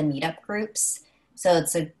one of the meetup groups. So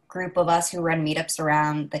it's a group of us who run meetups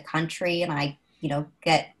around the country. And I, you know,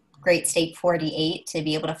 get Great State 48 to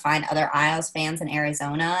be able to find other Isles fans in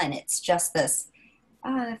Arizona. And it's just this, oh,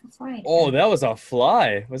 I have a fly Oh, here. that was a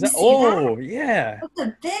fly. Was You that? see that? Oh, yeah. That's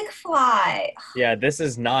a big fly. Yeah, this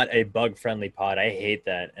is not a bug-friendly pod. I hate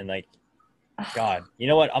that. And like, God, you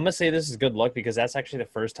know what? I'm gonna say this is good luck because that's actually the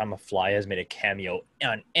first time a fly has made a cameo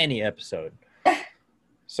on any episode.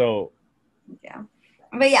 So Yeah.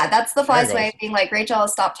 But yeah, that's the there fly's way goes. of being like, Rachel,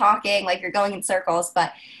 stop talking, like you're going in circles.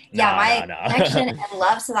 But yeah, Nah, nah, my connection nah. and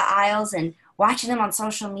love to the Isles and watching them on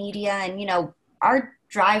social media and, you know, our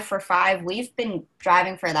drive for five, we've been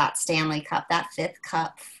driving for that Stanley Cup, that fifth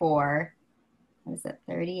cup for, what is it,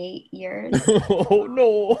 38 years? Oh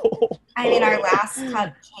no. I mean, our last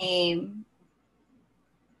cup came,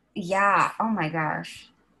 yeah, oh my gosh,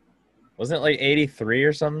 Wasn't it like 83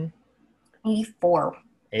 or something? 84 was our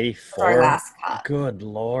 84? last cup. Good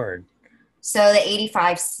Lord. So the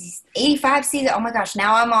 85 season, oh my gosh,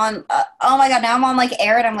 now I'm on, oh my God, now I'm on like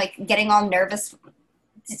air and I'm like getting all nervous.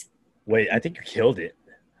 Wait, I think you killed it.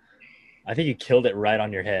 I think you killed it right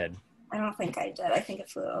on your head. I don't think I did. I think it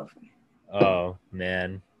flew over. Oh,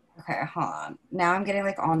 man. Okay, hold on. Now I'm getting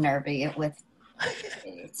like all nervy with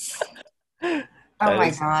it. Oh That my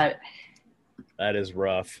is God. that is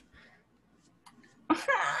rough.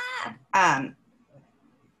 um,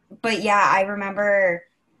 but yeah, I remember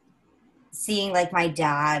seeing like my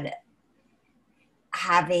dad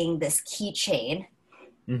having this keychain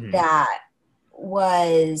Hmm. that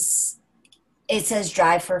was, it says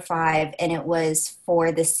drive for five and it was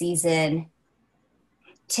for the season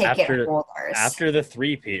ticket After holders. after the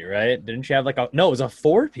three-peat, right? Didn't you have like a no, it was a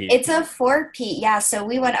four-peat. It's a four-peat. Yeah, so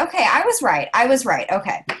we won. Okay, I was right. I was right.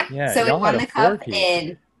 Okay. Yeah, So we y'all had won a the cup four-peat.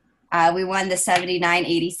 in, we won the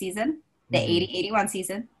 79-80 season, the Hmm. 80-81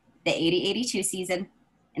 season, the 80-82 season,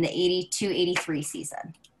 and the 82-83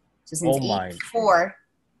 season. So since Oh my,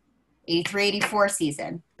 83-84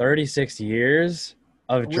 season, 36 years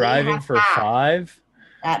of we driving have for had five?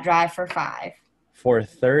 that drive for five. For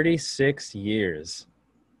 36 years.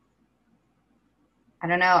 I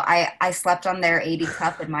don't know. I slept on their 80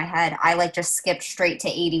 cup in my head. I like just skipped straight to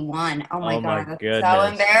 81. Oh my Oh my God, that's so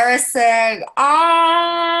goodness. embarrassing.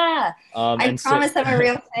 Ah, I And so promise I'm a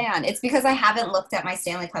real fan. It's because I haven't looked at my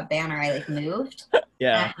Stanley Cup banner. I like moved and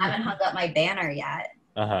yeah. I haven't hung up my banner yet.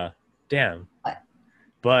 Uh-huh. Damn. But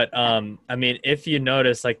But I mean, if you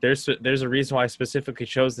notice, like there's a reason why I specifically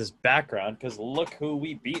chose this background, because look who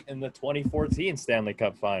we beat in the 2014 Stanley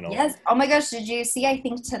Cup final. yes. Oh my gosh, did you see? I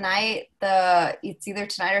think tonight it's either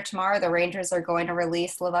tonight or tomorrow. The Rangers are going to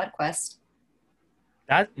release Levudquist.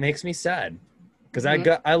 That makes me sad because Hmm.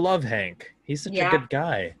 I love Hank. He's such a Yeah. good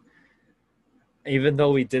guy. Even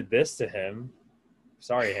though we did this to him.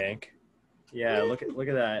 Sorry, Hank. Yeah, look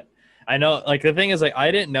at that. I know, like the thing is, like I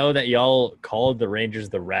didn't know that y'all called the Rangers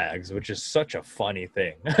the Rags, which is such a funny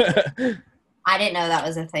thing. I didn't know that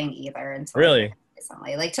was a thing either until like Really?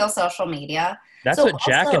 recently, like till social media. That's So what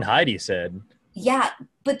Jack and also, Heidi said. yeah,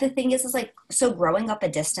 but the thing is like, so growing up a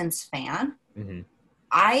distance fan, Hmm.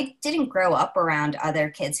 I didn't grow up around other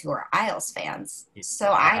kids who were Isles fans.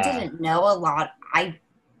 So I Yeah. didn't know a lot. I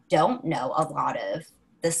don't know a lot of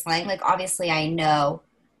the slang. Like, obviously, I know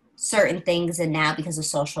certain things, and now because of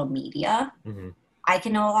social media, Hmm. I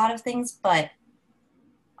can know a lot of things. But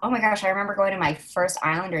oh my gosh, I remember going to my first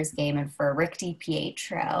Islanders game, and for Rick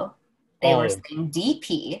DiPietro, they were Oh, saying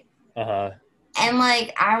DP. uh-huh. And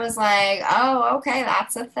like, I was like, oh, okay,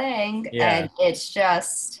 that's a thing. Yeah. And it's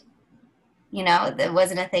just, there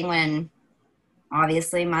wasn't a thing when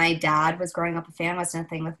obviously my dad was growing up a fan, wasn't a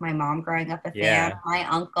thing with my mom growing up a fan, Yeah. my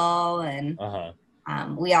uncle. And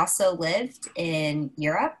Uh-huh. we also lived in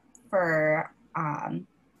Europe for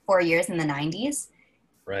 4 years in the 90s.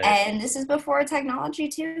 Right. And this is before technology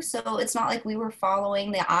too. So it's not like we were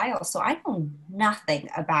following the aisle. So I know nothing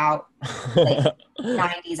about like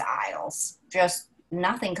 90s aisles, just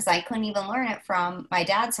nothing, because I couldn't even learn it from my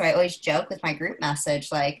dad. So I always joke with my group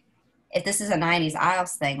message, like, if this is a 90s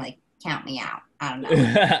aisles thing, like, count me out. I don't know.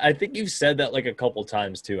 I think you've said that like a couple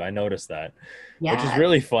times too. I noticed that, which is Yeah.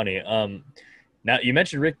 really funny. Now you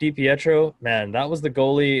mentioned Rick DiPietro. Man, that was the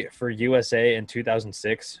goalie for USA in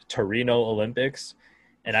 2006 Torino Olympics,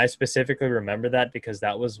 and I specifically remember that because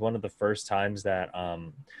that was one of the first times that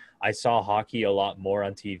I saw hockey a lot more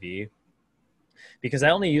on TV. Because I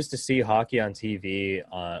only used to see hockey on TV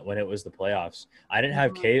when it was the playoffs.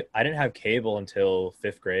 Mhm. I didn't have cable until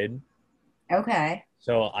fifth grade, Okay.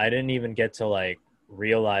 so I didn't even get to like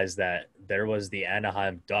realize that there was the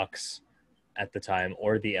Anaheim Ducks at the time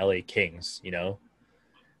or the LA Kings, you know?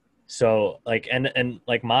 So like and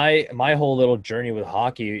like my whole little journey with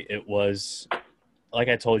hockey, it was like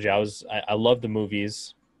I told you, I love the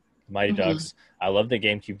movies, Mighty Hmm. Ducks. I love the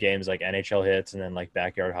GameCube games like NHL Hits and then like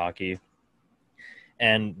backyard hockey.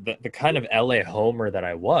 And the kind of LA homer that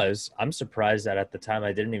I was, I'm surprised that at the time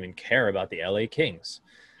I didn't even care about the LA Kings.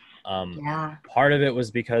 Um, Yeah. Part of it was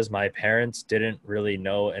because my parents didn't really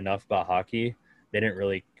know enough about hockey. They didn't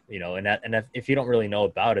really, and if you don't really know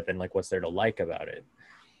about it, then like what's there to like about it?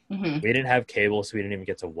 Hmm. We didn't have cable, so we didn't even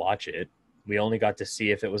get to watch it. We only got to see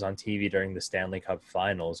if it was on TV during the Stanley Cup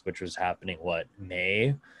Finals, which was happening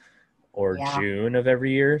May or Yeah. June of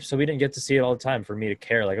every year. So we didn't get to see it all the time for me to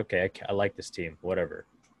care. Like, okay, I like this team, whatever.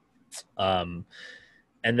 Um,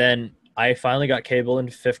 and then I finally got cable in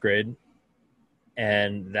fifth grade,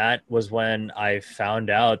 and that was when I found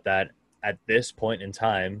out that at this point in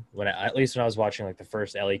time, at least when I was watching like the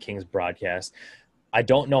first LA Kings broadcast, I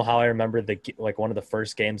don't know how I remember one of the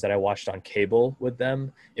first games that I watched on cable with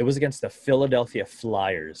them. It was against the Philadelphia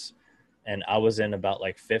Flyers, and I was in about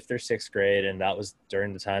like fifth or sixth grade, and that was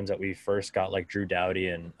during the times that we first got like Drew Doughty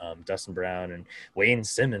and Dustin Brown and Wayne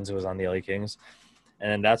Simmons was on the LA Kings, and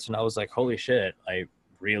then that's when I was like, holy shit, I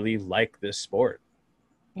really like this sport.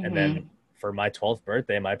 And then Hmm. for my 12th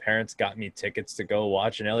birthday, my parents got me tickets to go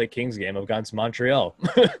watch an LA Kings game. I've gone to Montreal.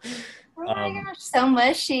 Oh my um, gosh, so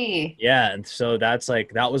mushy. yeah, and so that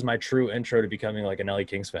was my true intro to becoming like an LA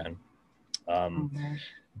Kings fan. Oh Um, my gosh.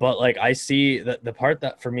 but like I see the part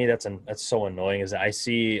that for me that's so annoying is that I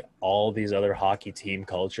see all these other hockey team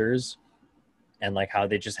cultures and like how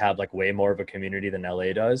they just have like way more of a community than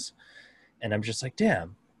LA does, and I'm just like,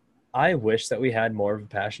 damn, I wish that we had more of a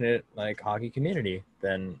passionate like hockey community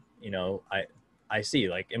than I see.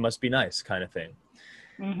 Like it must be nice kind of thing.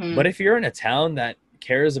 But Hmm. if you're in a town that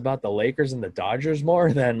cares about the Lakers and the Dodgers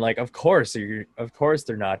more, then like of course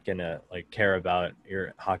they're not gonna like care about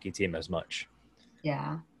your hockey team as much.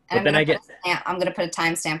 Yeah. And But I'm then gonna I put get a stamp. I'm gonna put a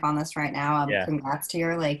timestamp on this right now. yeah, Congrats to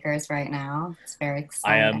your Lakers right now. It's very I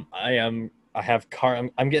exciting. am I am I have I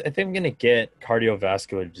think I'm gonna get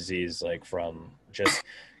cardiovascular disease like from just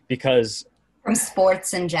because From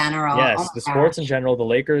sports in general. Oh Yes, the my sports in gosh. general. The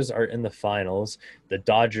Lakers are in the finals. The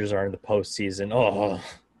Dodgers are in the postseason. Oh,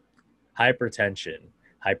 hypertension,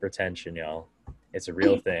 hypertension, y'all. It's a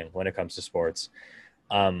real thing when it comes to sports.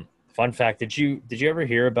 Fun fact: did you ever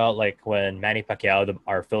hear about like when Manny Pacquiao,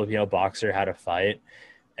 our Filipino boxer, had a fight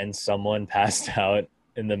and someone passed out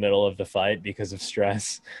in the middle of the fight because of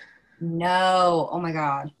stress? No. Oh my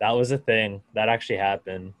God. That was a thing that actually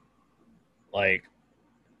happened. Like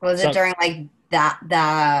Was it some during like that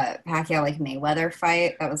the Pacquiao like Mayweather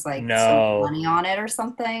fight that was like so much no, money on it or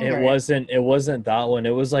something? it Or wasn't. It wasn't that one. It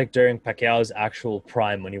was like during Pacquiao's actual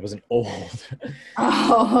prime when he wasn't old.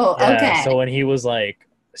 oh, Yeah, okay. so when he was like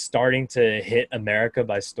starting to hit America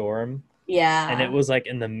by storm, and it Yeah. was like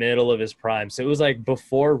in the middle of his prime. So it was like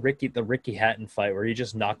before the Ricky Hatton fight where he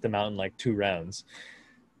just knocked him out in like 2 rounds.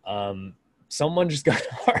 Um, someone just got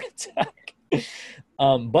a heart attack.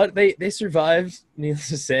 But they survived, needless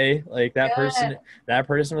to say. Like Good. that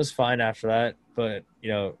person was fine after that. But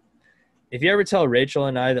if you ever tell Rachel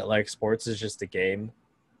and I that like sports is just a game,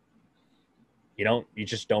 you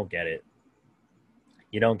just don't get it.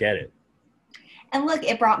 You don't get it. And look,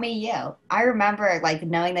 it brought me you. I remember like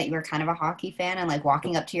knowing that you were kind of a hockey fan and like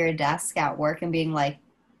walking up to your desk at work and being like,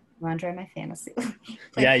 "You want to join my fantasy league?"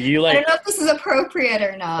 Yeah, Like, you I don't like know if this is appropriate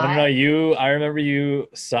or no, no, not. no. I remember you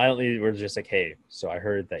silently were just like, "Hey, so I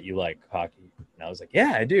heard that you like hockey," and I was like,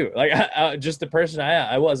 "Yeah, I do." Like, just the person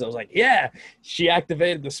I was like, "Yeah." She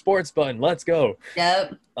activated the sports button. Let's go.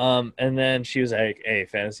 Yep. And then she was like, "Hey,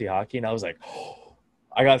 fantasy hockey," and I was like, oh,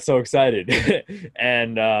 I got so excited,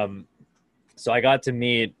 and so I got to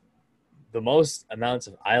meet the most amounts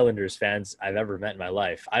of Islanders fans I've ever met in my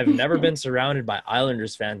life. I've never been surrounded by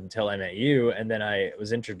Islanders fans until I met you, and then I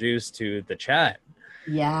was introduced to the chat.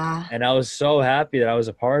 Yeah. And I was so happy that I was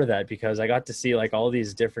a part of that because I got to see like all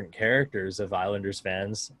these different characters of Islanders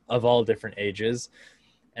fans of all different ages.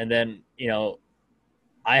 And then,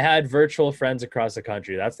 I had virtual friends across the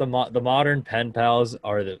country. That's the modern pen pals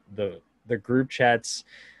are the group chats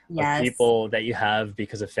of Yes. people that you have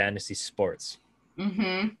because of fantasy sports.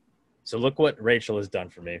 Mm-hmm. So look what Rachel has done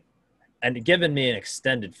for me and given me an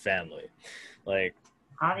extended family. Like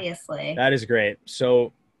Obviously. that is great.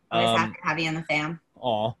 So, Always happy to have you in the fam.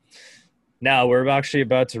 aw. Now we're actually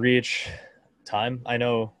about to reach time. I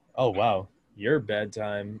know. Oh wow, your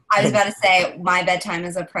bedtime. I was about to say my bedtime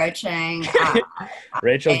is approaching.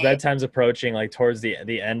 Rachel's I- bedtime's approaching. Like towards the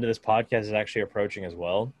end of this podcast is actually approaching as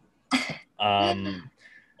well. Um,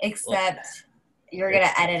 except you're gonna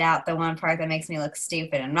it's edit out the one part that makes me look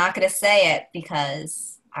stupid. I'm not gonna say it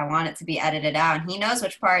because I want it to be edited out, and he knows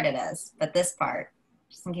which part it is. But this part,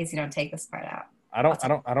 just in case you don't take this part out, I I'll don't I take.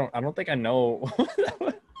 don't I don't I don't think I know.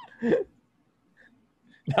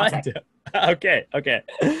 I'll I take. do. Okay, okay.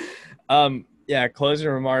 Yeah, closing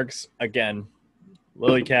remarks again.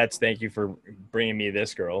 Lily Katz, thank you for bringing me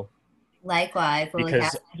this girl Likewise, Lily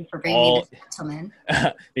because Katz, thank you for bringing me all this gentleman.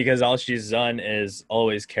 because all she's done is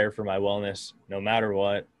always care for my wellness no matter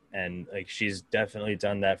what, and like she's definitely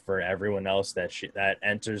done that for everyone else that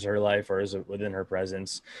enters her life or is within her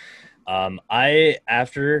presence. I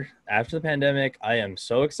after the pandemic, I am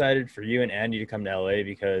so excited for you and Andy to come to LA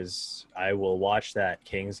because I will watch that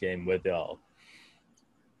Kings game with y'all.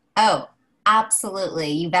 Oh, absolutely!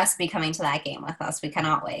 You best be coming to that game with us. We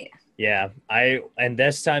cannot wait. Yeah, and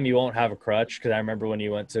this time you won't have a crutch because I remember when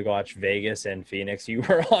you went to watch Vegas and Phoenix, you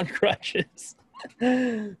were on crutches.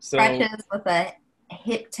 So Crutches with a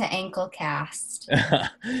hip to ankle cast.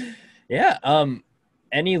 yeah,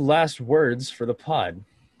 any last words for the pod?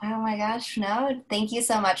 Oh my gosh, no. Thank you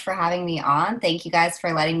so much for having me on. Thank you guys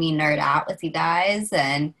for letting me nerd out with you guys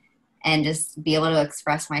and just be able to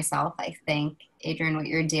express myself. I think Adrian, what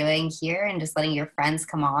you're doing here and just letting your friends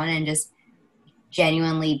come on and just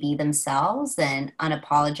genuinely be themselves and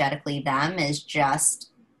unapologetically them is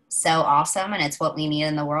just so awesome and it's what we need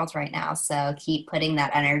in the world right now. So keep putting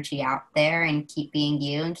that energy out there and keep being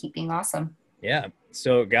you and keep being awesome. Yeah.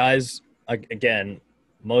 So guys, again,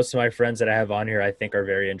 most of my friends that I have on here, I think are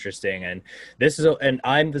very interesting. And and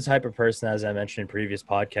I'm the type of person, as I mentioned in previous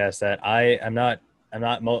podcasts, that I'm not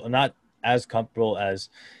as comfortable as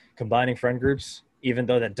combining friend groups, even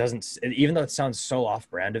though it sounds so off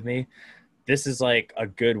brand of me. This is like a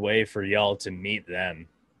good way for y'all to meet them,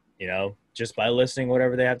 just by listening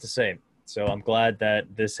whatever they have to say. So I'm glad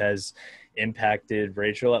that this has impacted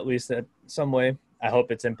Rachel at least in some way. I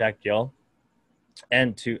hope it's impacted y'all.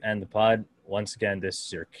 And to end the pod, once again, this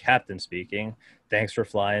is your captain speaking. Thanks for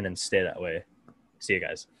flying and stay that way. See you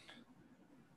guys.